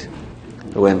of meat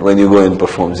when you go and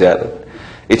perform ziyarat.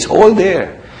 It's all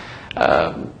there.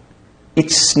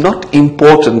 It's not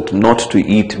important not to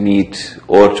eat meat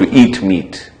or to eat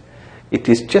meat. It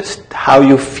is just how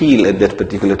you feel at that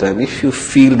particular time. If you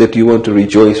feel that you want to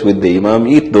rejoice with the Imam,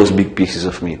 eat those big pieces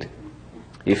of meat.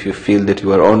 If you feel that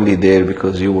you are only there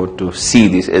because you want to see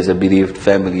this as a bereaved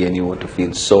family and you want to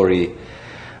feel sorry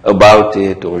about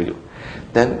it,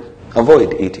 then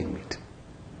avoid eating meat.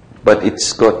 But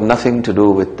it's got nothing to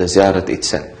do with the ziyarat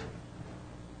itself.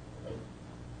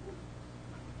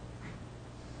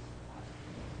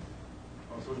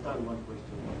 Sultan, one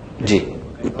question. Ji.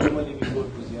 Normally we go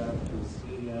to Ziyarat to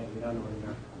Syria, Iran or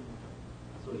Iraq.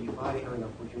 So if I have an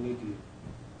opportunity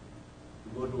to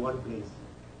go to one place,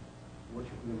 what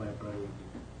should be my priority?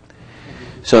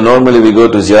 So normally we go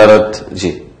to ziyarat.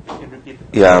 Ji.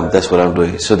 Yeah, that's what I'm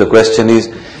doing. So the question is,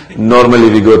 normally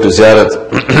we go to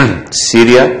ziyarat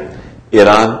Syria,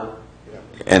 Iran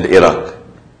and Iraq.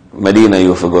 Medina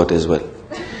you forgot as well.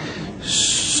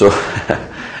 So,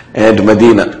 and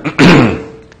Medina.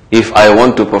 If I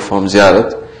want to perform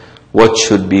ziyarat, what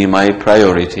should be my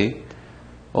priority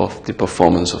of the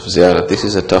performance of ziyarat? This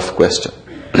is a tough question.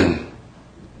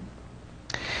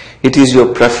 It is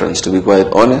your preference, to be quite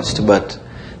honest, but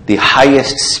the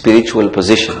highest spiritual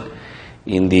position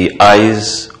in the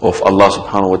eyes of Allah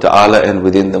subhanahu wa ta'ala and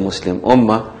within the Muslim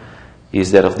Ummah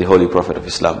is that of the Holy Prophet of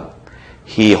Islam.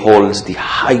 He holds the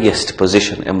highest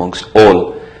position amongst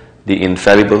all the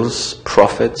infallibles,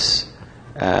 prophets,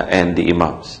 and the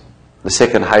Imams. The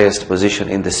second highest position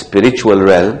in the spiritual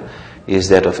realm is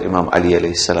that of Imam Ali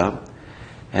alayhi salam,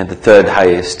 and the third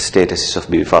highest status is of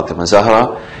Bibi Fatima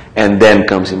Zahra, and then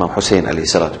comes Imam Hussein alayhi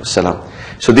salatu wassalam.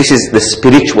 So this is the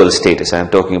spiritual status. I am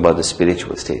talking about the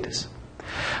spiritual status.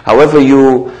 However,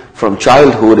 you, from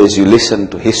childhood, as you listen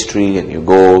to history and you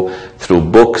go through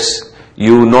books,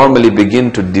 you normally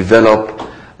begin to develop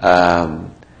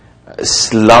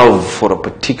love for a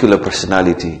particular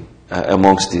personality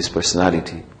amongst this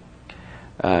personality.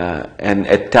 And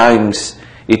at times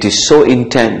it is so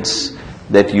intense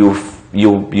that you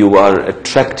are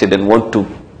attracted and want to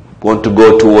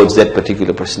go towards that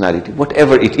particular personality,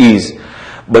 whatever it is.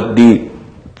 But the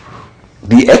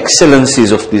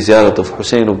excellencies of the ziyarat of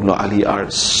Hussein ibn Ali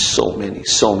are so many,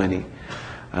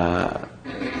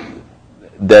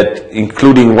 that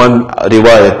including one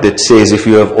riwayat that says if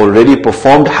you have already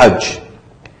performed Hajj,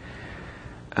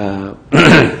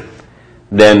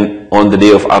 then on the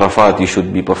day of Arafat you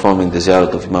should be performing the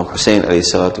ziyarat of Imam Hussein alayhi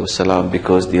salatu wasalam,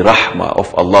 because the rahmah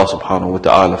of Allah subhanahu wa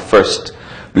ta'ala first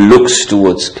looks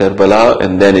towards Karbala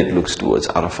and then it looks towards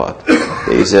Arafat.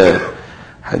 There is a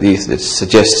hadith that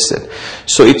suggests that.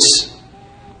 So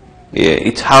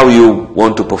it's how you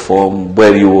want to perform,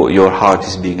 where your heart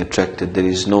is being attracted. There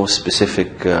is no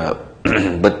specific,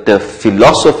 but the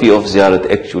philosophy of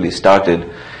ziyarat actually started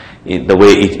in the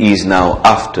way it is now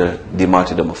after the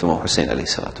martyrdom of Imam Hussein alayhi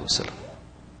salatu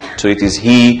wasalam. So it is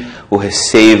he who has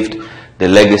saved the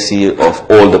legacy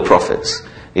of all the prophets.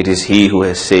 It is he who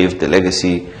has saved the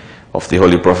legacy of the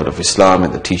Holy Prophet of Islam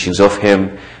and the teachings of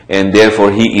him, and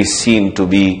therefore he is seen to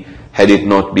be, had it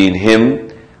not been him,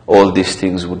 all these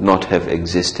things would not have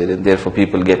existed, and therefore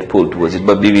people get pulled towards it.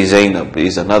 But Bibi Zainab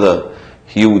is another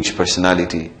huge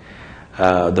personality,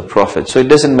 the Prophet. So it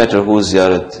doesn't matter whose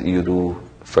ziyarat you do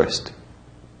first.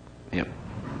 Yeah.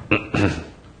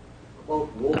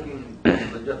 About walking from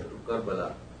Najaf to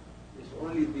Karbala, it's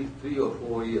only these 3 or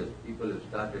 4 years people have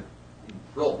started in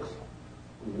flocks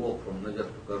to walk from Najaf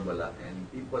to Karbala,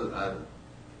 and people are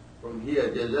from here,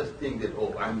 they just think that,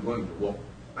 oh, I'm going to walk.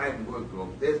 I'm going to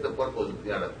walk. That's the purpose of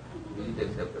ziyarat. Is it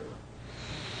acceptable?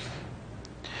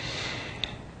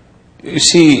 You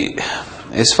see,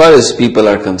 as far as people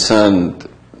are concerned,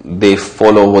 they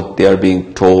follow what they are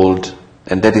being told,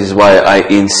 and that is why I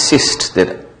insist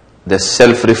that the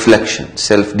self-reflection,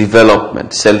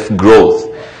 self-development,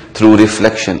 self-growth through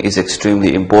reflection is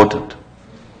extremely important.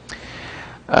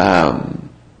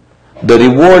 The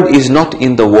reward is not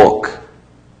in the walk.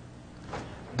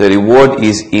 The reward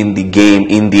is in the game,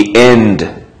 in the end,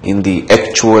 in the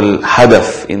actual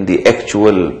hadaf, in the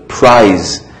actual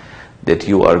prize that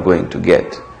you are going to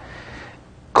get.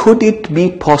 Could it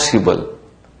be possible,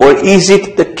 or is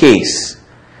it the case,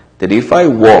 that if I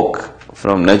walk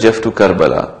from Najaf to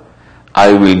Karbala,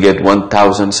 I will get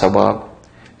 1,000 sawab,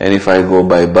 and if I go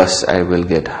by bus, I will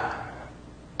get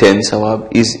 10 sawab?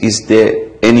 Is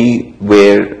there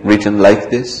anywhere written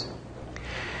like this?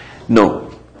 No.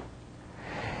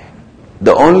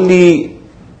 The only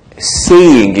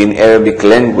saying in Arabic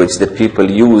language that people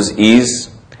use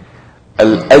is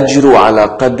al-ajru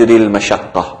ala qadri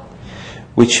al-mashaqqa,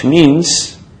 which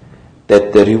means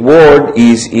that the reward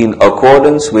is in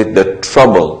accordance with the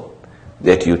trouble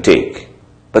that you take.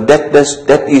 But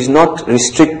that is not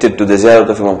restricted to the ziyarat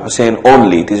of Imam Hussein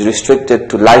only. It is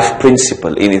restricted to life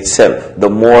principle in itself. The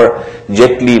more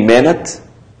jetli mehnat,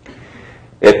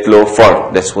 etlo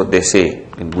far. That's what they say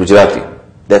in Gujarati.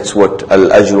 That's what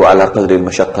al-ajru ala qadri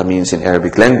al-mashaqqa means in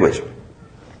Arabic language.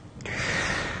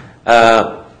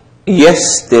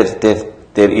 Yes,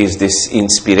 there is this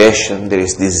inspiration, there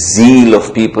is this zeal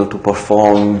of people to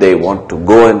perform. They want to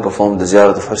go and perform the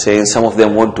ziyarat of Hussein. Some of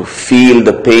them want to feel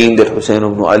the pain that Hussein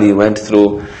ibn Ali went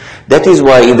through. That is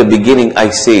why in the beginning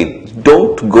I said,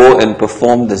 don't go and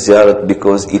perform the ziyarat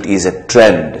because it is a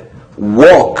trend.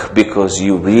 Walk because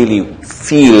you really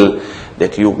feel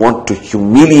that you want to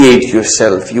humiliate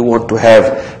yourself, you want to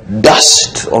have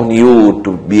dust on you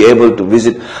to be able to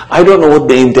visit. I don't know what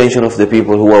the intention of the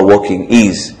people who are walking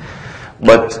is,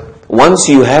 but once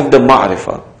you have the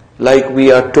ma'rifah, like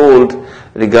we are told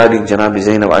regarding Janabi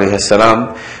Zainab alayhi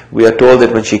salam, we are told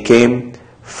that when she came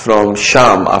from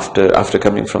Sham after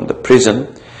coming from the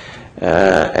prison,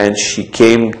 and she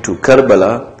came to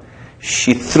Karbala,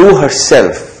 she threw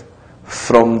herself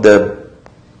from the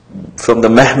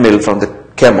mahmil, from the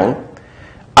camel,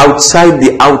 outside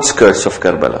the outskirts of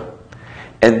Karbala,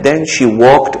 and then she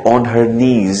walked on her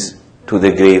knees to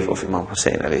the grave of Imam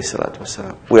Hussein alayhi salatu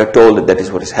wasalam. We are told that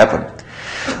is what has happened.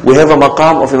 We have a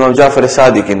maqam of Imam Ja'far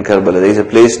as-Sadiq in Karbala. There is a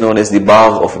place known as the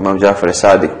Bagh of Imam Ja'far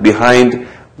as-Sadiq behind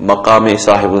Maqam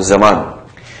Sahib al-Zaman.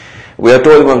 We are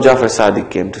told Imam Ja'far as-Sadiq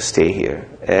came to stay here,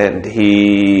 and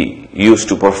he used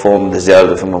to perform the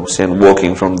ziyarat of Imam Hussein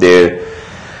walking from there.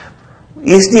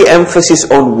 Is the emphasis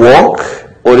on walk,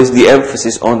 or is the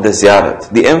emphasis on the ziyarat?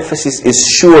 The emphasis is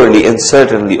surely and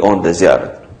certainly on the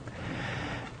ziyarat.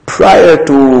 Prior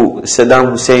to Saddam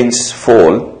Hussein's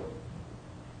fall,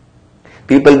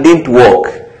 people didn't walk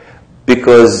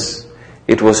because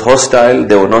it was hostile,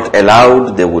 they were not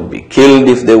allowed, they would be killed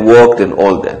if they walked and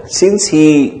all that. Since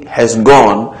he has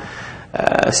gone,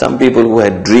 some people who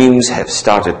had dreams have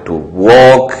started to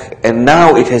walk, and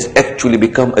now it has actually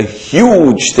become a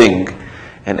huge thing,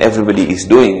 and everybody is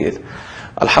doing it.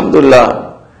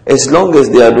 Alhamdulillah, as long as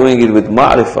they are doing it with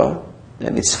ma'rifah,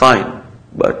 then it's fine.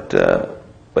 But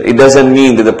it doesn't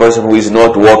mean that the person who is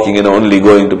not walking and only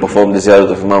going to perform the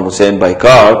ziyarat of Imam Hussein by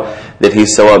car, that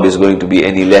his sawab is going to be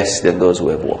any less than those who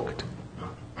have walked.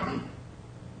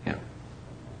 Yeah.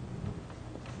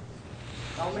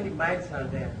 How many miles are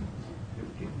there?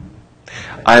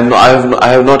 I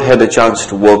have not had a chance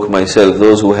to walk myself.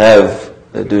 Those who have,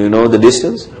 do you know the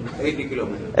distance? 80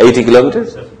 kilometers. 80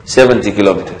 kilometers? 70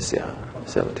 kilometers, yeah.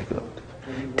 70 kilometers.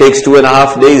 Takes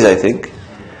 2.5 days, I think.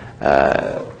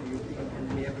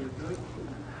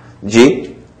 G?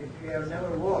 If you have never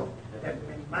walked that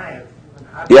many miles,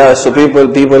 Yeah, so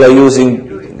people are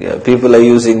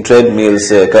using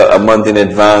treadmills a month in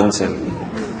advance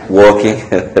and walking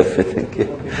and everything.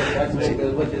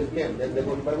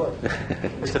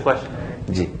 What's the question?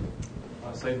 G.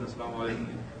 Syed Naqvi,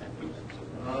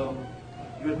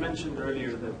 you had mentioned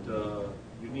earlier that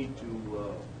you need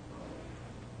to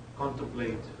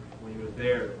contemplate when you're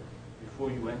there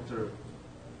before you enter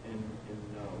and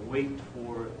wait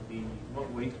for the,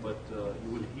 not wait, but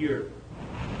you will hear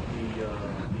the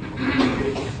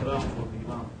salam from the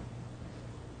Imam.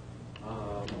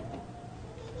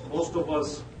 Most of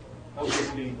us,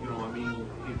 obviously,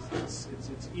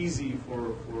 it's easy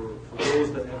for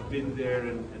those that have been there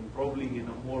and probably in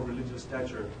a more religious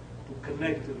stature to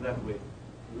connect in that way.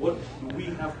 What do we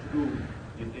have to do?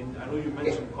 I know you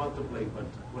mentioned contemplate, but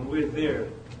when we're there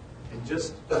and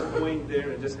just going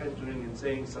there and just entering and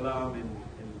saying salam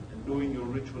and doing your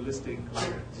ritualistic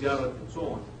ziyarat and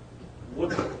so on, what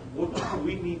do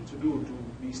we need to do to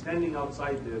be standing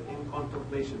outside there in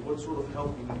contemplation? What sort of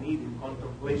help do we need in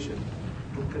contemplation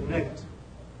to connect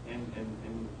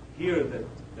and hear that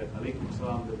alaykum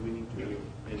salam that we need to do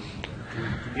and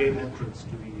to gain entrance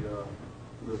to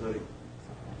the zari?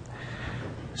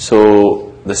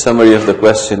 So the summary of the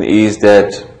question is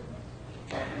that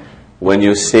when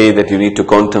you say that you need to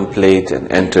contemplate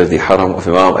and enter the haram of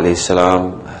Imam alayhi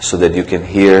salam so that you can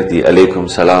hear the alaykum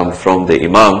salam from the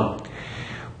Imam,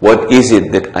 what is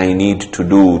it that I need to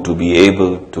do to be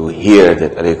able to hear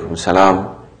that alaykum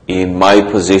salam in my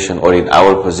position or in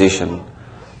our position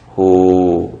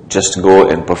who just go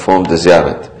and perform the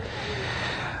ziyarat?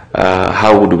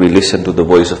 How would we listen to the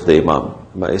voice of the Imam?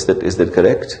 Is that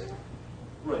correct?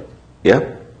 Right.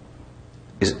 Yeah?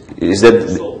 Is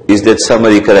that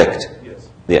summary correct? Yes.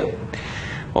 Yeah.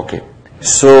 Okay.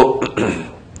 So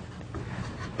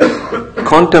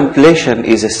contemplation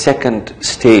is a second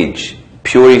stage.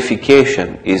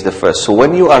 Purification is the first. So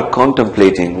when you are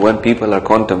contemplating, when people are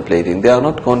contemplating, they are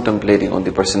not contemplating on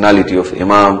the personality of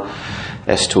Imam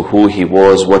as to who he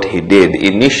was, what he did.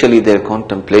 Initially their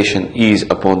contemplation is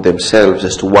upon themselves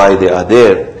as to why they are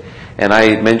there. And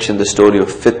I mentioned the story of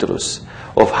Fitrus,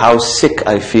 of how sick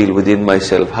I feel within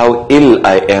myself, how ill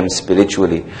I am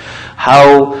spiritually,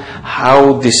 how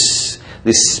this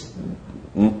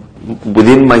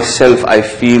within myself I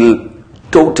feel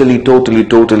totally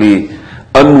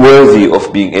unworthy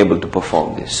of being able to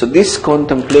perform this. So this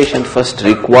contemplation first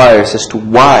requires as to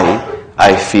why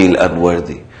I feel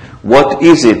unworthy. What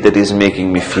is it that is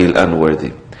making me feel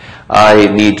unworthy? I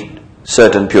need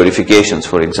certain purifications,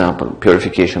 for example,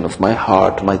 purification of my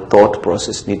heart, my thought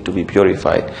process need to be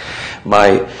purified,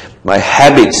 my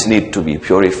habits need to be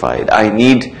purified. I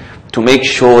need to make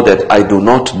sure that I do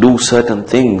not do certain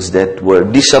things that were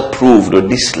disapproved or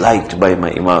disliked by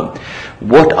my Imam.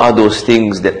 What are those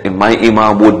things that my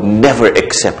Imam would never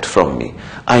accept from me?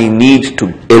 I need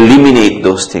to eliminate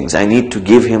those things. I need to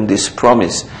give him this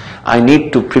promise. I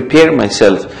need to prepare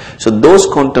myself. So those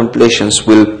contemplations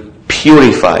will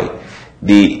purify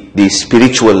the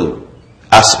spiritual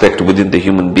aspect within the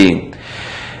human being.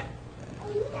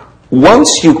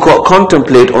 Once you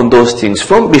contemplate on those things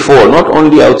from before, not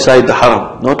only outside the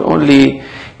haram, not only,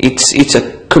 it's a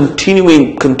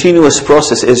continuous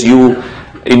process as you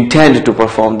intend to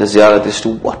perform the ziyarat as to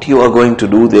what you are going to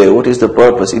do there, what is the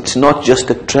purpose. It's not just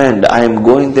a trend. I am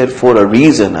going there for a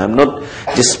reason. I'm not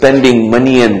just spending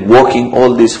money and walking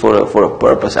all this for a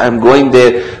purpose. I'm going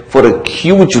there for a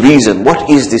huge reason. What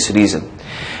is this reason?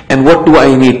 And what do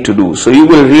I need to do? So you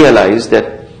will realize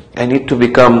that I need to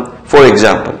become, for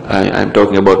example, I'm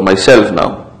talking about myself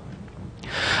now.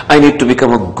 I need to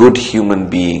become a good human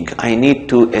being. I need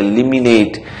to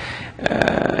eliminate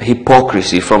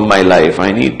hypocrisy from my life.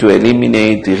 I need to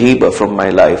eliminate riba from my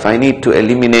life. I need to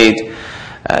eliminate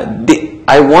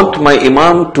I want my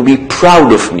Imam to be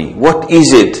proud of me. What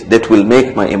is it that will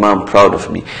make my Imam proud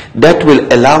of me? That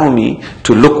will allow me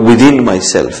to look within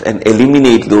myself and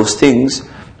eliminate those things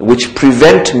which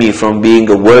prevent me from being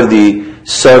a worthy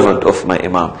servant of my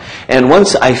Imam. And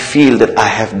once I feel that I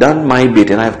have done my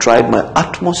bit and I have tried my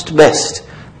utmost best,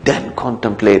 then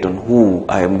contemplate on who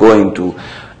I am going to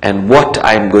and what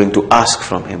I am going to ask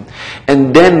from him.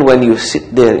 And then when you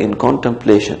sit there in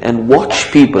contemplation and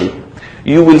watch people,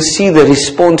 you will see the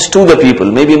response to the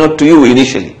people, maybe not to you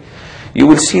initially. You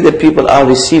will see that people are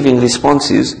receiving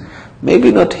responses,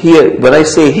 maybe not here. When I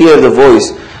say hear the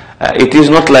voice, it is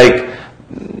not like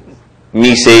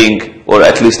me saying, or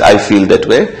at least I feel that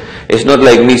way, it's not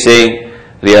like me saying,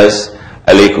 Riyaz,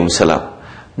 alaykum salam.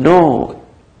 No,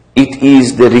 it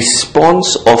is the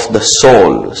response of the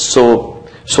soul. So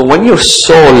So when your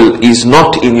soul is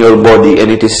not in your body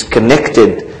and it is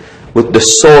connected with the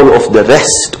soul of the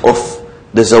rest of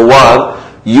the zawar,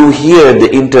 you hear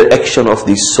the interaction of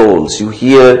these souls. You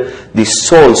hear these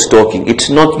souls talking. It's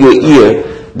not your ear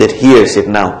that hears it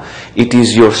now. It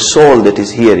is your soul that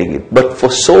is hearing it. But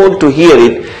for soul to hear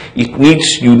it,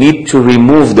 you need to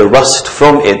remove the rust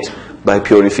from it by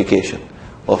purification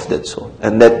of that soul.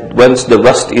 And that once the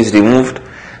rust is removed,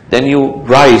 then you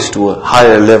rise to a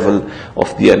higher level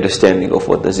of the understanding of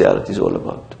what the ziyarat is all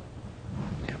about.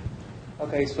 Yeah.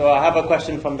 Okay, so I have a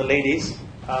question from the ladies.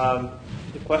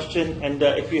 The question, and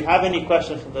if you have any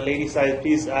questions from the ladies' side,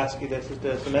 please ask either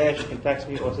Sister Sumaya, she can text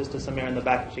me, or Sister Samir in the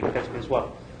back, she can text me as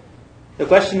well. The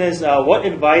question is, what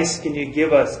advice can you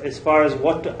give us as far as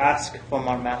what to ask from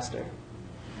our master?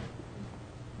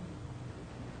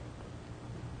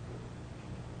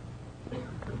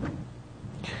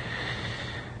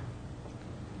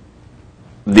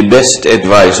 The best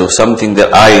advice, or something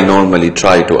that I normally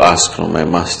try to ask from my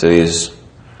master is,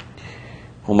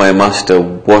 oh my master,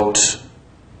 what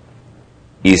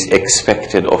is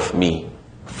expected of me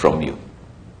from you?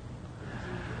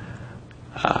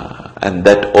 And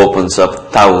that opens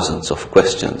up thousands of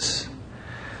questions.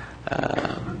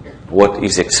 What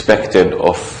is expected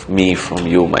of me from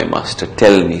you, my master?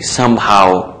 Tell me,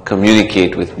 somehow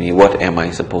communicate with me, what am I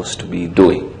supposed to be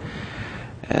doing?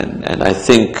 And I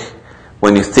think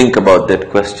when you think about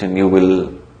that question, you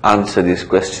will answer these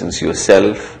questions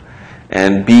yourself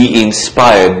and be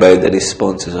inspired by the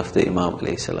responses of the Imam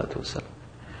alayhi salatu wasalam.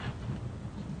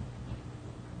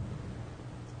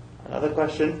 Another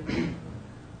question.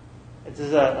 This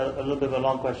is a little bit of a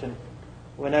long question.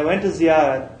 When I went to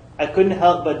Ziyarat, I couldn't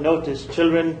help but notice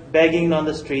children begging on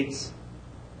the streets.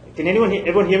 Can everyone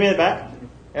hear me in the back?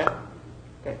 Yeah?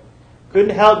 Okay.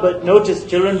 Couldn't help but notice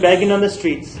children begging on the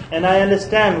streets. And I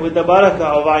understand with the barakah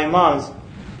of our imams,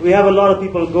 we have a lot of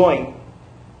people going.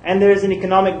 And there is an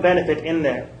economic benefit in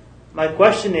there. My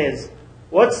question is,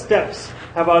 what steps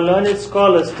have our learned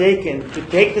scholars taken to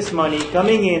take this money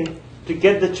coming in to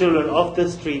get the children off the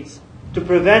streets, to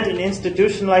prevent an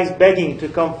institutionalized begging to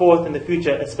come forth in the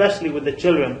future, especially with the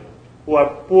children who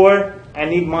are poor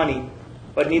and need money,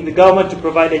 but need the government to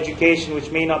provide education which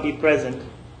may not be present?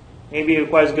 Maybe it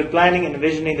requires good planning and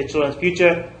envisioning the children's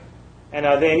future. And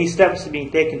are there any steps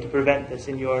being taken to prevent this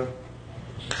in your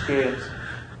experience?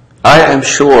 I am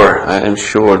sure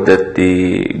that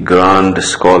the grand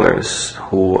scholars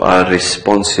who are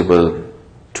responsible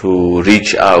to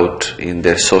reach out in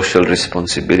their social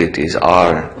responsibilities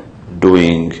are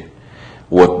doing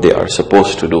what they are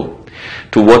supposed to do.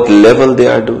 To what level they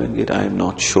are doing it, I am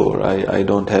not sure. I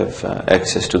don't have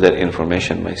access to that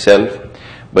information myself.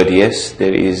 But yes,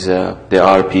 there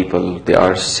are people, there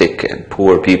are sick and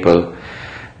poor people,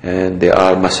 and there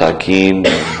are masakeen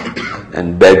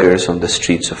and beggars on the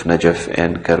streets of Najaf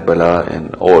and Karbala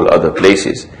and all other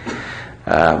places.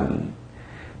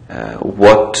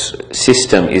 What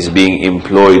system is being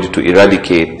employed to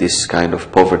eradicate this kind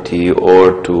of poverty,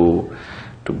 or to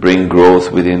bring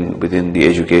growth within the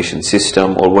education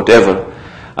system, or whatever?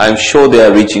 I'm sure they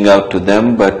are reaching out to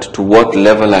them, but to what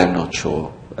level I'm not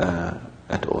sure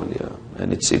at all. Yeah,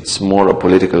 and it's more a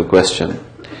political question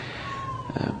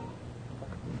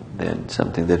than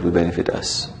something that will benefit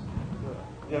us.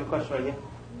 You have a question right here?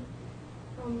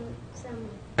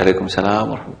 Alaikum salam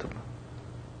wa rahmatullah.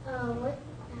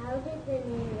 How did the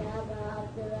name Ya Aba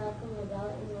Abdullah come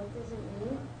about, and what does it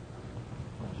mean?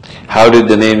 How did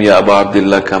the name Ya Aba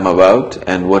Abdullah come about,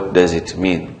 and what does it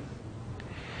mean?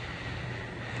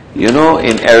 You know,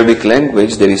 in Arabic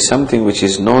language there is something which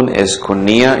is known as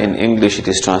kunya. In English it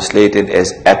is translated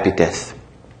as epithet.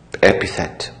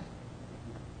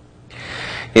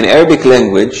 In Arabic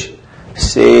language,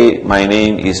 say my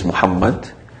name is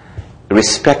Muhammad,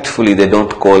 respectfully they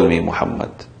don't call me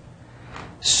Muhammad.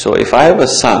 So if I have a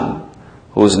son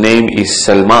whose name is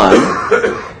Salman,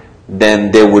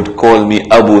 then they would call me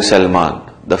Abu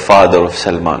Salman, the father of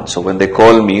Salman. So when they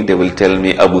call me, they will tell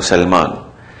me Abu Salman.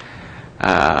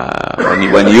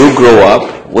 When you grow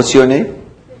up, what's your name?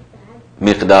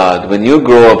 Miqdad. When you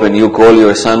grow up and you call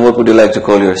your son, what would you like to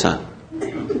call your son?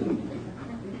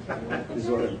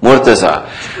 Murtaza.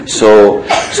 So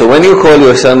when you call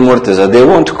your son Murtaza, they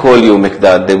won't call you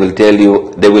Miqdad, they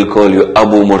will call you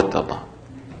Abu Murtada.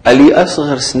 Ali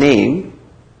Asghar's name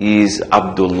is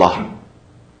Abdullah.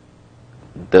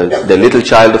 The little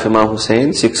child of Imam Hussein,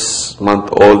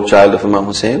 6-month-old child of Imam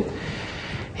Hussein,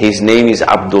 his name is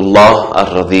Abdullah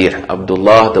al-Radhi'.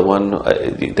 Abdullah, the one,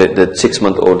 the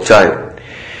 6-month-old child.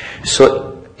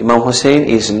 So Imam Hussein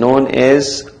is known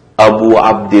as Abu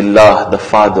Abdullah, the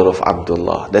father of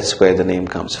Abdullah. That's where the name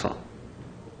comes from.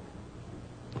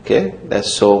 Okay,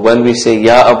 that's so when we say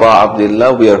Ya Aba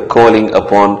Abdullah, we are calling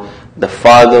upon the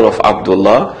father of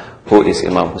Abdullah, who is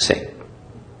Imam Hussein.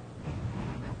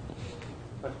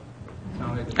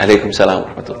 Alaykum salam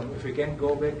wa rahmatullah. If we can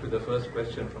go back to the first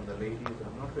question from the ladies,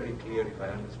 I'm not very clear if I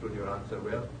understood your answer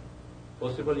well.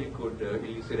 Possible you could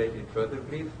elucidate it further,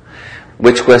 please?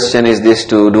 Which question is this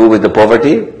to do with the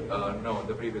poverty? No,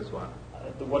 the previous one.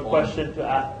 What question to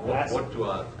ask? What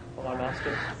to ask? For my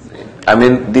master? I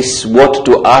mean, this what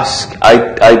to ask,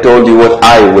 I told you what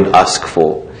I would ask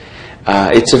for.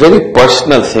 It's a very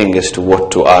personal thing as to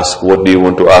what to ask. What do you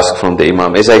want to ask from the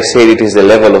Imam? As I said, it is the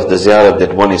level of the ziyarat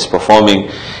that one is performing.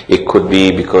 It could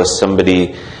be because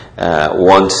somebody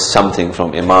wants something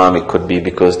from Imam. It could be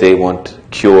because they want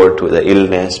cure to the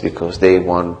illness, because they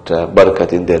want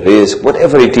barakat in their rizq.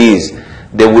 Whatever it is,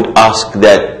 they would ask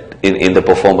that in the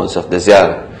performance of the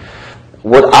ziyarat.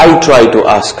 What I try to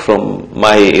ask from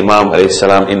my Imam alayhi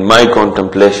salam in my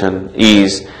contemplation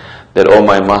is that, oh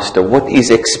my master, what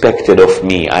is expected of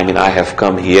me? I mean, I have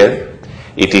come here.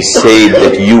 It is said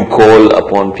that you call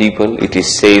upon people. It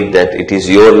is said that it is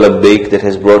your labbaik that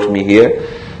has brought me here.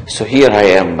 So here I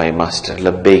am, my master,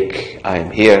 labbaik, I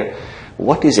am here.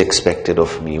 What is expected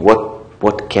of me?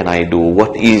 What can I do?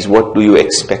 What do you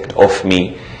expect of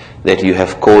me that you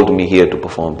have called me here to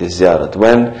perform this ziyarat?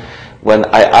 When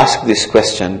I ask this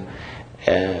question,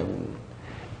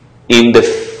 in the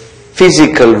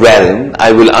physical realm,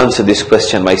 I will answer this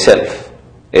question myself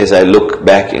as I look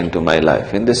back into my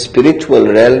life. In the spiritual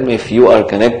realm, if you are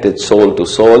connected soul to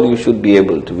soul, you should be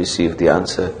able to receive the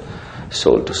answer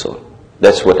soul to soul.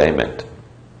 That's what I meant.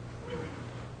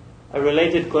 A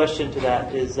related question to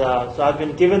that is, so I've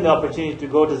been given the opportunity to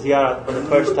go to Ziyarat for the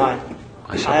first time.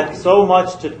 I have so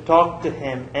much to talk to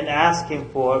him and ask him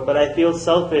for, but I feel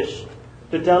selfish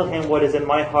to tell him what is in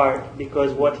my heart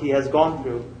because what he has gone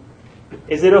through.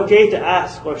 Is it okay to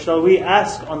ask, or shall we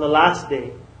ask on the last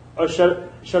day? Or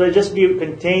shall it just be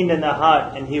contained in the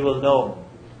heart and he will know?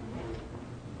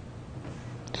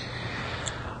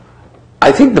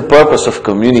 I think the purpose of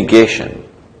communication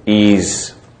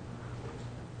is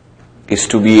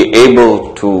to be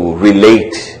able to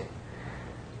relate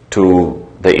to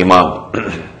the Imam.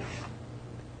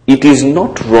 It is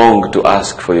not wrong to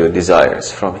ask for your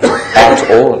desires from him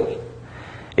at all.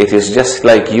 It is just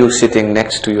like you sitting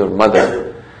next to your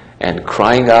mother and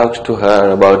crying out to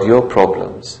her about your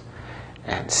problems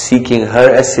and seeking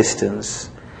her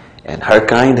assistance and her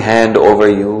kind hand over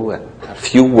you and a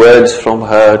few words from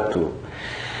her to...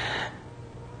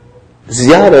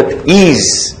 Ziyarat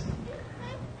is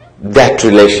that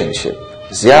relationship.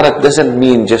 Ziyarat doesn't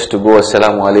mean just to go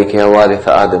Assalamu alayka ya waritha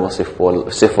Adam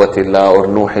sifwatillah or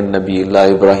Nuhin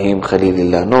Nabiyillah Ibrahim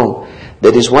Khalilillah. No,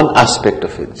 that is one aspect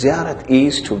of it. Ziyarat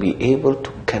is to be able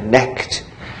to connect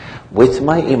with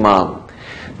my Imam,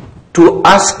 to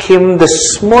ask him the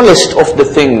smallest of the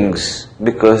things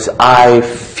because I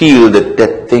feel that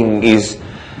that thing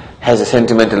has a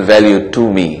sentimental value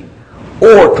to me,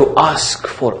 or to ask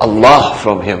for Allah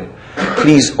from him.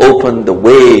 Please open the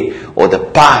way or the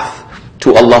path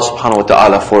to Allah subhanahu wa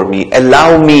ta'ala for me.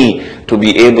 Allow me to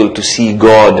be able to see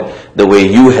God the way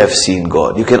you have seen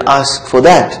God. You can ask for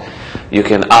that. You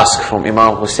can ask from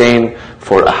Imam Hussein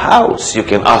for a house. You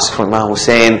can ask from Imam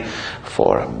Hussein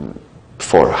for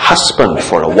a husband,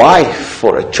 for a wife,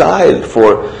 for a child,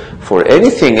 for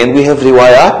anything. And we have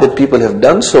riwayat that people have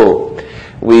done so.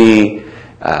 We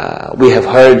have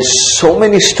heard so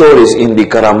many stories in the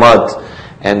karamat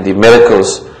and the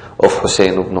miracles of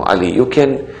Hussein ibn Ali. You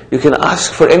can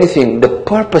ask for anything. The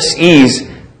purpose is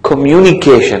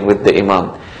communication with the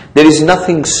Imam. There is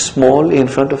nothing small in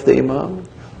front of the Imam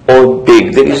or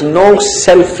big. There is no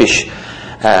selfish.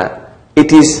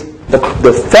 It is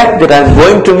the fact that I am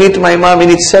going to meet my Imam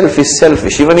in itself is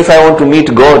selfish. Even if I want to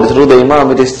meet God through the Imam,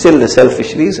 it is still the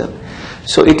selfish reason.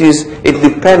 So it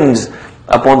depends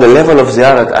upon the level of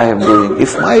ziyarat I am doing.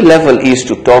 If my level is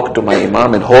to talk to my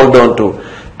Imam and hold on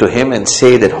to him and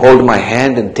say that hold my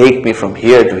hand and take me from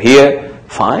here to here,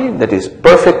 fine, that is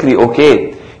perfectly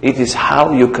okay. It is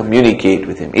how you communicate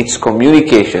with him. It's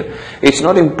communication. It's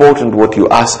not important what you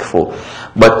ask for,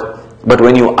 but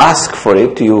when you ask for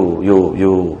it, you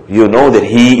know that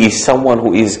he is someone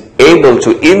who is able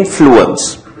to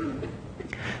influence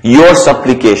your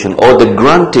supplication or the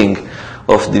granting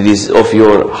of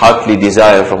your heartly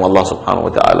desire from Allah subhanahu wa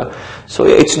ta'ala. So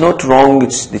it's not wrong,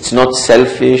 it's not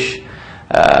selfish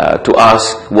to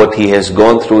ask what he has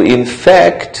gone through. In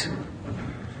fact,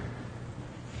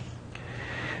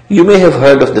 you may have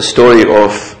heard of the story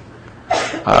of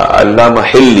Allama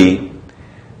Hilli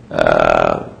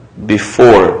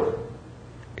before.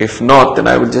 If not, then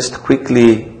I will just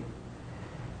quickly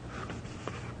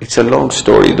It's a long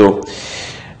story though.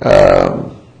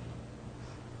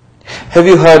 Have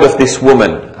you heard of this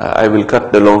woman? I will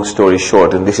cut the long story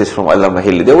short, and this is from Allama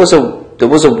Hilli. There was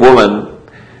a woman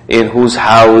in whose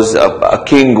house, a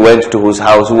king went to whose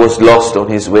house, who was lost on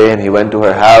his way, and he went to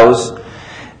her house,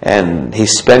 and he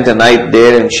spent a night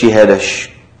there, and she had a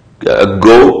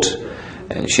goat,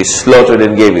 and she slaughtered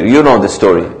and gave it. You know the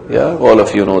story, yeah? All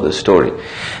of you know the story.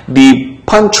 The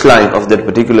punchline of that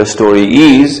particular story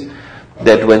is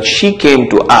that when she came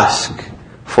to ask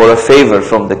for a favor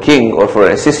from the king or for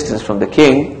assistance from the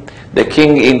king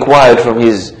inquired from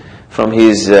his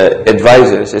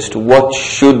advisors as to what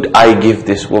should I give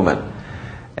this woman.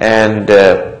 And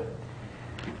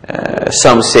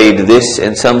some said this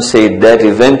and some said that.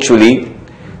 Eventually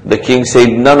the king said,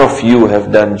 none of you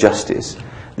have done justice.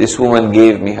 This woman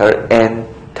gave me her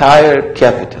entire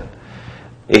capital.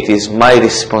 It is my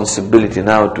responsibility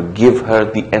now to give her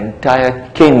the entire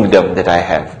kingdom that I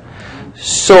have.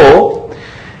 So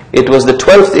it was the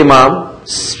 12th Imam,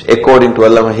 according to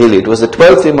Allama Hilli, it was the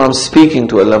 12th Imam speaking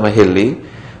to Allama Hilli,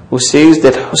 who says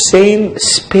that Hussein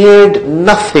spared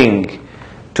nothing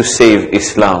to save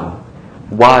Islam.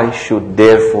 Why should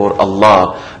therefore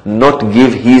Allah not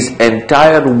give His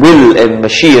entire will and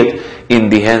mashiat in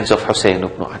the hands of Hussein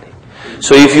ibn Ali?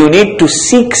 So if you need to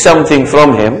seek something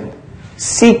from him,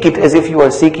 seek it as if you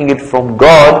are seeking it from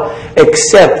God,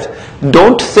 except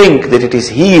don't think that it is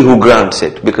He who grants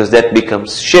it, because that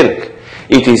becomes shirk.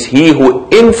 It is He who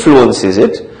influences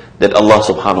it that Allah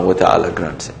subhanahu wa ta'ala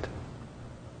grants it.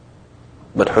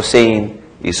 But Hussein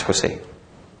is Hussein.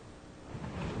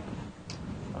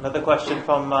 Another question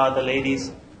from the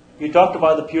ladies. You talked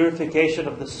about the purification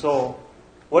of the soul.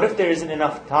 What if there isn't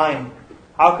enough time?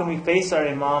 How can we face our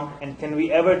Imam, and can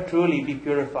we ever truly be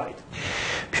purified?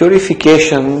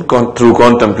 Purification through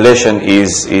contemplation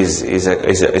is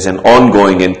an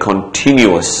ongoing and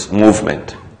continuous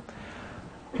movement.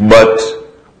 But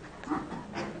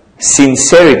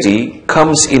sincerity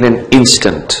comes in an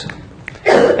instant,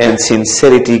 and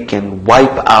sincerity can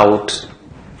wipe out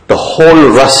the whole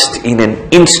rust in an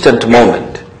instant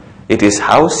moment. It is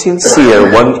how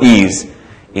sincere one is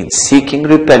in seeking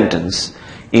repentance,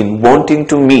 in wanting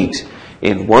to meet,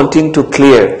 in wanting to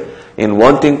clear, in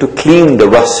wanting to clean the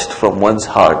rust from one's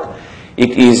heart.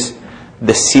 It is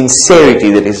the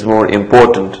sincerity that is more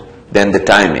important than the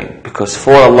timing. Because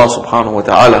for Allah subhanahu wa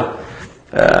ta'ala,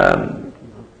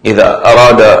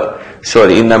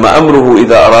 إنما أمره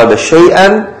إذا أراد شيئا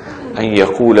أن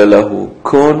يقول له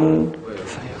كن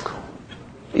فيكون.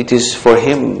 It is for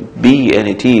Him, be, and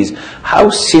it is. How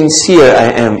sincere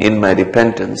I am in my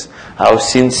repentance, how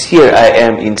sincere I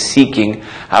am in seeking,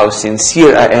 how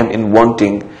sincere I am in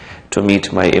wanting to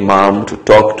meet my Imam, to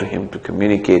talk to him, to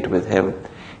communicate with him,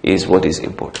 is what is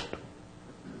important.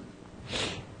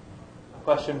 A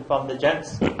question from the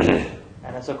gents, and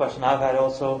that's a question I've had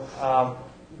also.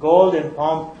 Gold and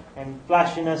pomp and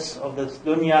flashiness of this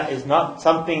dunya is not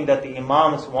something that the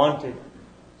Imams wanted.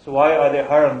 So why are their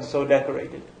harams so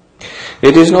decorated?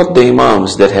 It is not the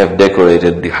Imams that have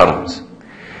decorated the harams.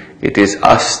 It is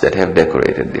us that have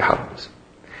decorated the harams.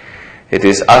 It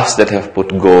is us that have put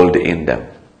gold in them.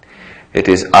 It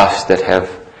is us that have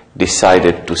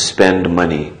decided to spend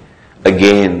money,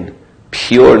 again,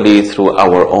 purely through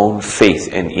our own faith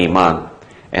and iman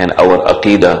and our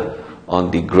aqidah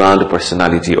on the grand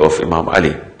personality of Imam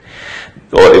Ali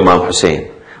or Imam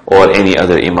Hussein or any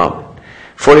other Imam.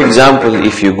 For example,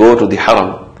 if you go to the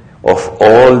haram of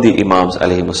all the Imams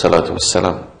alayhimu salatu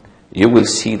wassalam, you will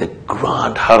see the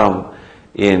grand haram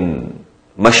in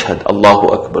Mashhad. Allahu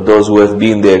Akbar. Those who have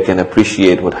been there can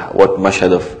appreciate what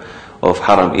Mashhad of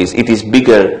haram is. It is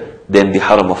bigger than the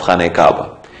haram of Khana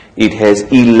Kaaba. It has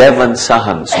 11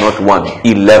 sahans, not one,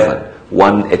 11,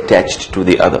 one attached to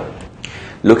the other.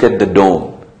 Look at the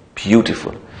dome,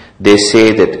 beautiful. They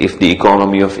say that if the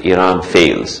economy of Iran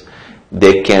fails,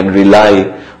 they can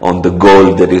rely on the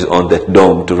gold that is on that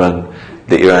dome to run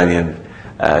the Iranian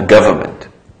government.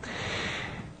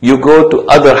 You go to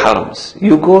other harams.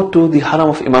 You go to the haram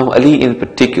of Imam Ali in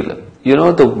particular. You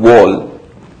know the wall,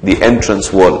 the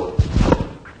entrance wall.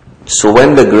 So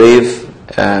when the grave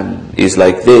is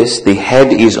like this, the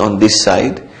head is on this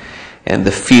side and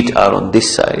the feet are on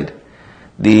this side.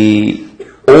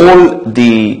 All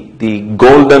the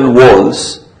golden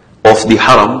walls of the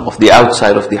haram, of the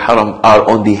outside of the haram, are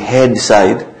on the head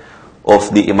side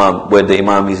of the Imam, where the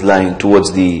Imam is lying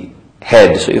towards the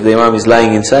head. So if the Imam is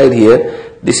lying inside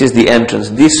here, this is the entrance.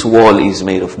 This wall is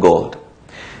made of gold.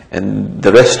 And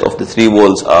the rest of the three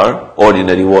walls are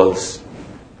ordinary walls.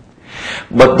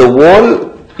 But the wall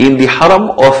in the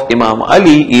haram of Imam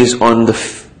Ali is on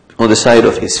the side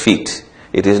of his feet.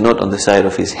 It is not on the side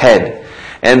of his head.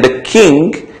 And the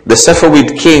king, the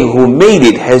Safavid king who made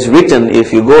it, has written,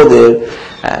 if you go there,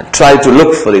 try to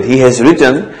look for it, he has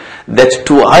written that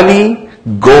to Ali,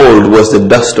 gold was the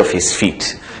dust of his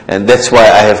feet. And that's why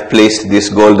I have placed this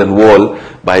golden wall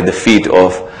by the feet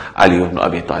of Ali ibn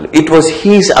Abi Talib. It was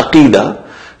his aqidah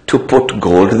to put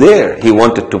gold there. He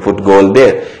wanted to put gold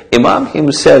there. Imam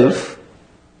himself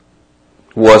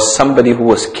was somebody who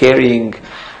was carrying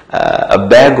a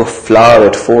bag of flour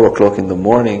at 4 o'clock in the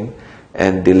morning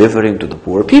and delivering to the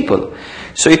poor people.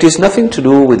 So it is nothing to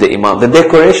do with the Imam. The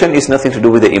decoration is nothing to do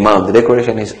with the Imam. The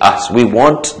decoration is us. We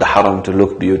want the haram to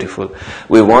look beautiful.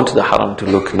 We want the haram to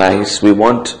look nice. We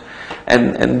want,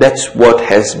 and that's what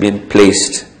has been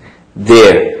placed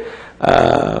there.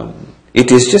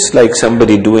 It is just like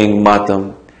somebody doing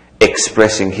matam,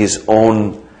 expressing his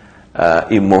own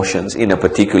emotions in a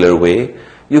particular way.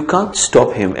 You can't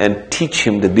stop him and teach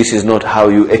him that this is not how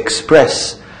you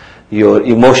express your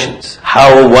emotions.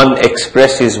 How one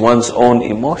expresses one's own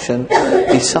emotion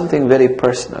is something very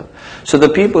personal. So the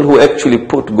people who actually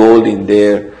put gold in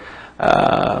there,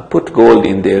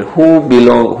 who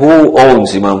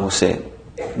owns Imam Hussein?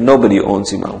 Nobody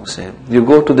owns Imam Hussein. You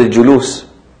go to the julus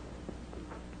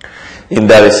in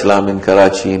Dar es Salaam, in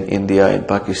Karachi, in India, in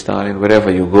Pakistan, and wherever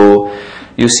you go,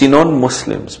 you see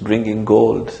non-Muslims bringing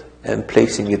gold and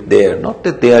placing it there. Not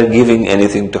that they are giving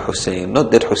anything to Hussein,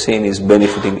 not that Hussein is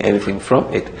benefiting anything from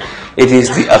it. It is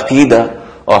the aqidah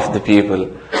of the people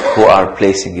who are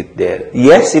placing it there.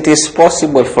 Yes, it is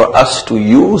possible for us to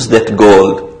use that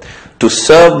gold to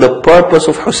serve the purpose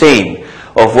of Hussein,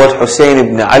 of what Hussein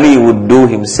ibn Ali would do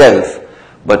himself.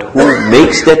 But who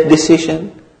makes that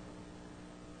decision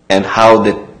and how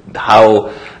the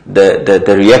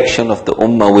reaction of the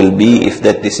ummah will be if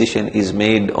that decision is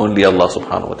made, only Allah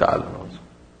subhanahu wa ta'ala knows.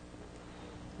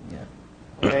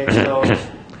 Okay, so it's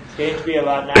going to be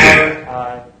about an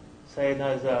hour. Syed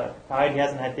is tired, he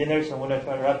hasn't had dinner, so I'm going to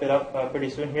try to wrap it up pretty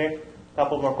soon here. A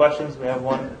couple more questions. We have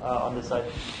one on this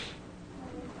side.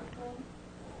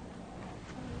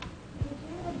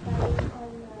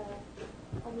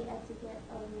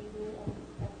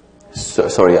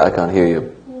 Sorry, I can't hear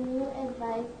you.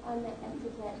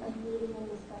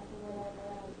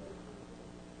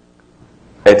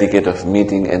 Etiquette of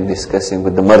meeting and discussing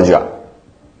with the marja.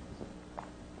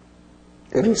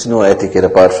 There is no etiquette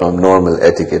apart from normal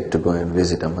etiquette to go and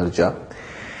visit a marja.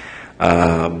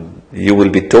 You will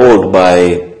be told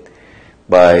by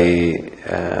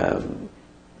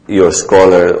your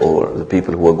scholar or the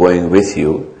people who are going with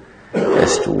you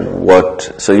as to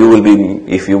what. So you will be,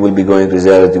 if you will be going to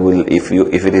Ziyarat,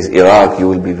 if it is Iraq, you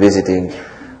will be visiting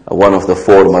one of the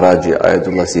 4 maraji,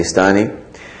 Ayatollah Sistani,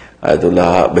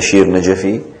 Ayatollah Bashir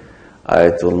Najafi,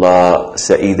 Ayatollah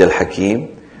Sa'id al-Hakim,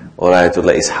 or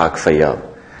Ayatollah Ishaq Fayyad.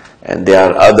 And there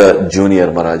are other junior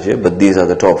maraji, but these are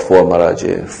the top 4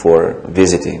 maraji for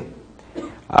visiting.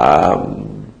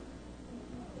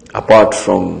 Apart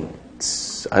from,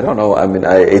 I don't know, I mean,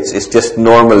 it's just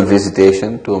normal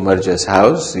visitation to a marja's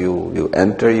house. You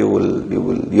enter,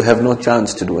 you have no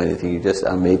chance to do anything. You just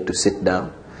are made to sit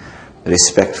down,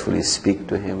 respectfully speak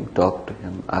to him, talk to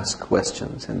him, ask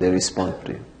questions, and they respond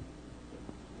to you.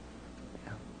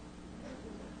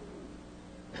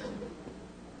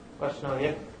 Question over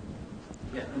here?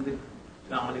 Yeah,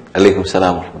 Alaykum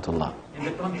salam wa rahmatullah. in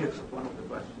the context of one of the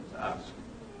questions asked,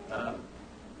 and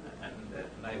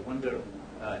I wonder,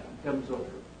 in terms of,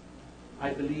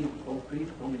 I believe concrete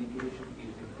communication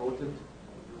is important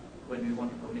when we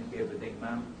want to communicate with the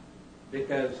Imam,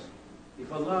 because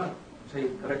if Allah, say,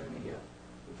 correct me here,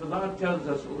 if Allah tells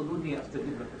us, "Uduni after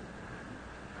Ibrahim,"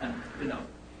 and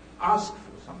ask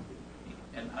for something,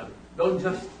 and don't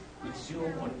just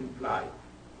assume or imply,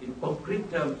 in concrete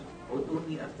terms,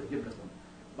 "Uduni after Ibrahim,"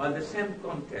 by the same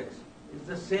context, is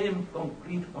the same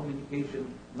concrete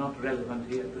communication not relevant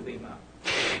here to the Imam?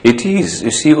 It is.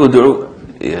 You see, ud'u.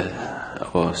 Yeah.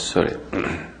 Oh, sorry.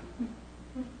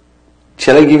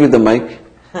 Shall I give you the mic?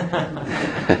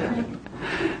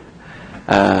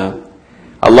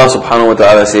 Allah subhanahu wa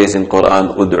ta'ala says in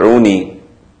Quran, "Ud'uni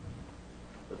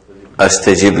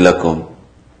astajib lakum."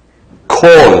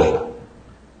 Call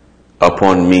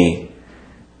upon me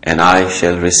and I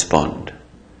shall respond.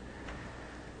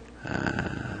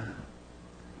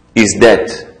 Is that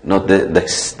not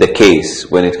the case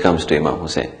when it comes to Imam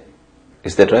Hussein?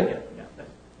 Is that right? Yeah.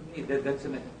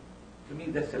 To me,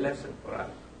 that's a lesson for us,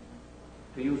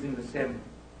 to using the same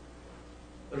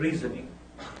reasoning.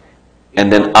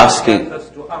 And then asking. Us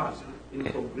to ask in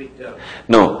concrete terms.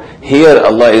 No, here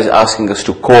Allah is asking us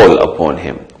to call upon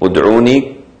Him.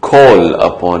 Ud'uni, call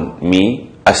upon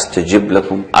me, astajib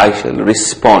lakum, I shall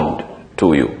respond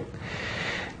to you.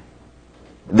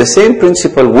 the same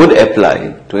principle would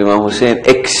apply to Imam Hussein,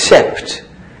 except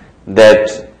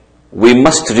that we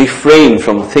must refrain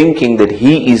from thinking that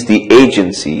he is the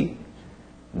agency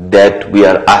that we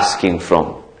are asking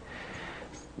from,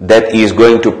 that he is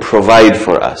going to provide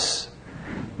for us,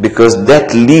 because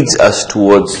that leads us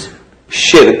towards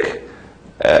shirk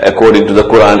according to the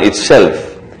Quran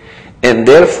itself. And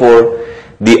therefore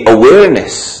the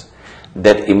awareness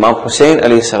that Imam Hussein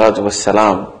alayhi salatu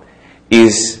wassalam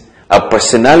is a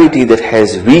personality that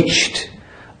has reached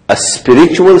a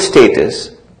spiritual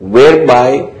status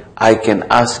whereby I can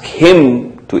ask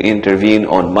him to intervene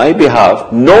on my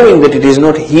behalf, knowing that it is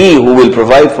not he who will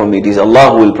provide for me, it is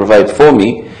Allah who will provide for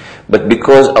me, but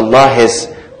because Allah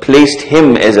has placed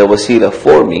him as a wasila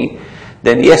for me,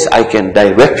 then yes, I can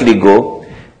directly go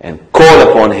and call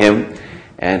upon him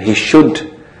and he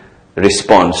should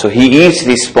respond. So he is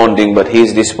responding, but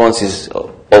his response is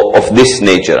of this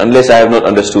nature, unless I have not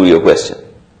understood your question.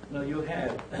 No, you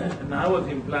have. And I was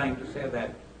implying to say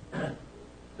that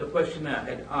the questioner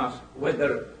had asked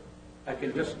whether I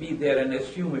can just be there and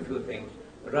assume a few things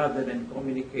rather than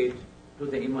communicate to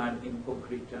the Imam in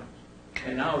concrete terms.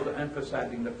 And I was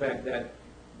emphasizing the fact that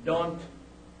don't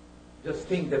just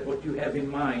think that what you have in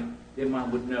mind, the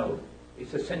Imam would know.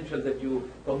 It's essential that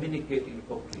you communicate in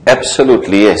concrete.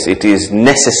 Absolutely, yes. It is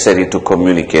necessary to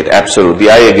communicate. Absolutely.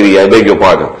 I agree. I beg your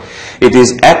pardon. It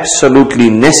is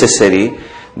absolutely necessary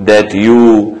that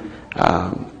you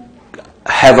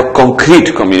have a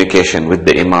concrete communication with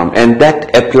the Imam. And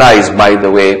that applies, by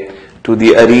the way, to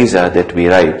the ariza that we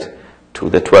write to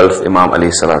the 12th Imam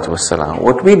alayhi salatu wassalam.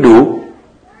 What we do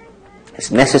is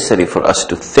necessary for us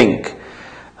to think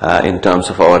in terms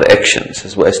of our actions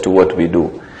as to what we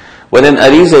do. When an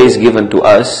ariza is given to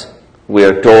us, we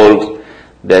are told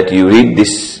that you read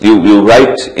this, you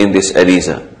write in this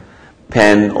ariza,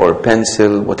 pen or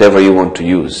pencil, whatever you want to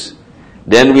use.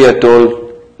 Then we are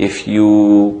told, if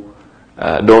you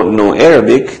don't know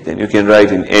Arabic, then you can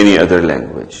write in any other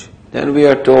language. Then we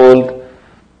are told,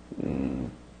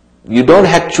 you don't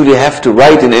actually have to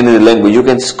write in any language, you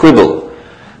can scribble.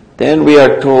 Then we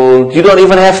are told, you don't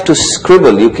even have to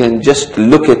scribble, you can just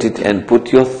look at it and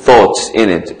put your thoughts in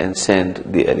it and send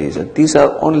the ariza. These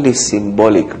are only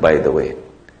symbolic, by the way.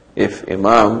 If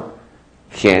Imam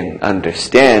can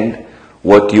understand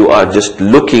what you are just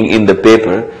looking in the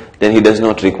paper, then he does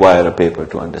not require a paper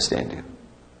to understand you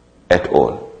at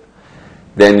all.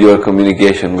 Then your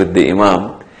communication with the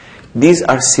Imam, these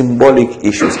are symbolic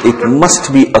issues. It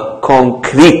must be a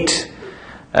concrete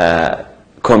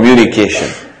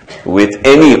communication with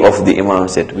any of the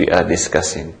Imams that we are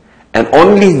discussing. And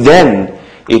only then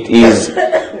it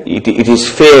is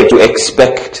fair to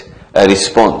expect a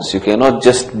response. You cannot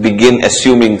just begin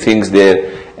assuming things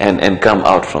there and come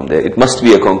out from there. It must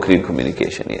be a concrete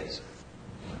communication, yes.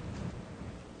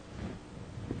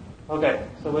 Okay,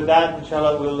 so with that,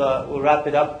 inshallah, we'll wrap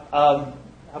it up. I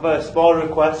have a small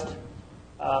request.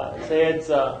 Sayyid's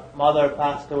mother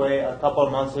passed away a couple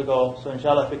of months ago, so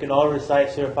inshallah, if we can all recite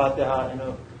Surah Fatiha,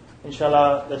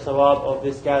 inshallah, the sawab of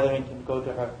this gathering can go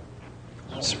to her.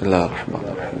 Bismillah ar-Rahman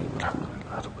ar-Rahim.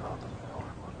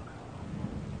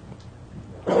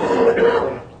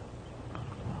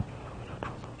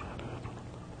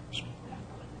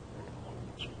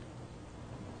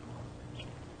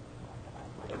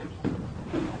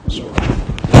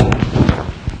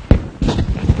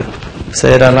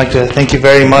 Sayyid, I'd like to thank you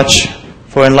very much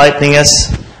for enlightening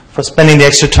us, for spending the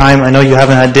extra time. I know you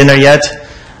haven't had dinner yet.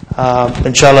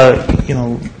 Inshallah,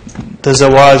 the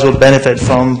Zawaz will benefit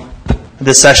from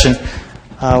this session.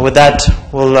 With that,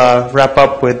 we'll wrap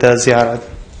up with the Ziyarat.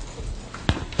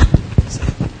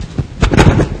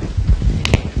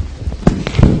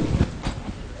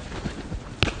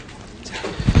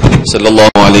 Sallallahu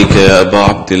alayka ya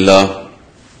Aba Abdillah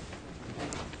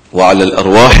وعلى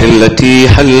الأرواح التي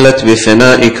حلت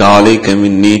بفنائك عليك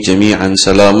مني جميعا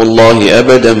سلام الله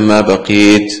أبدا ما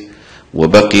بقيت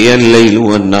وبقي الليل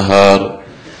والنهار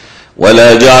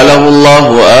ولا جعله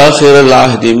الله آخر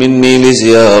العهد مني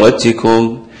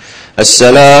لزيارتكم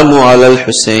السلام على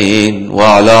الحسين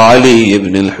وعلى علي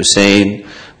بن الحسين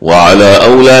وعلى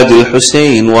أولاد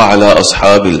الحسين وعلى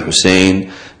أصحاب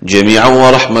الحسين جميعا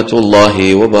ورحمة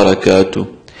الله وبركاته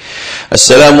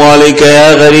السلام عليك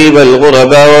يا غريب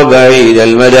الغرباء وبعيد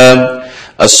المدى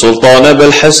السلطان أبا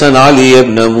الحسن علي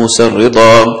بن موسى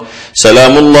الرضا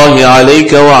سلام الله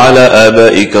عليك وعلى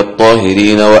آبائك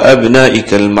الطاهرين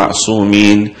وأبنائك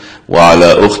المعصومين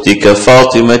وعلى أختك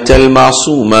فاطمة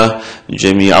المعصومة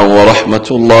جميعا ورحمة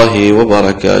الله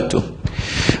وبركاته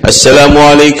السلام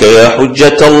عليك يا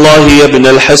حجة الله يا ابن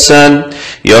الحسن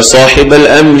يا صاحب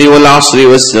الأمر والعصر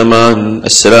والزمان.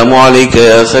 السلام عليك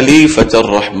يا خليفة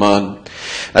الرحمن.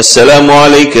 السلام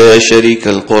عليك يا شريك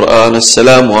القرآن.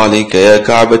 السلام عليك يا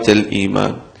كعبة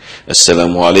الإيمان.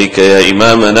 السلام عليك يا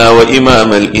إمامنا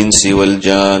وإمام الإنس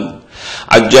والجان.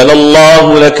 عجل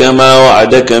الله لك ما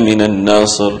وعدك من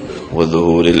الناصر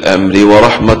وظهور الأمر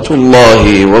ورحمة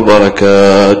الله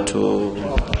وبركاته.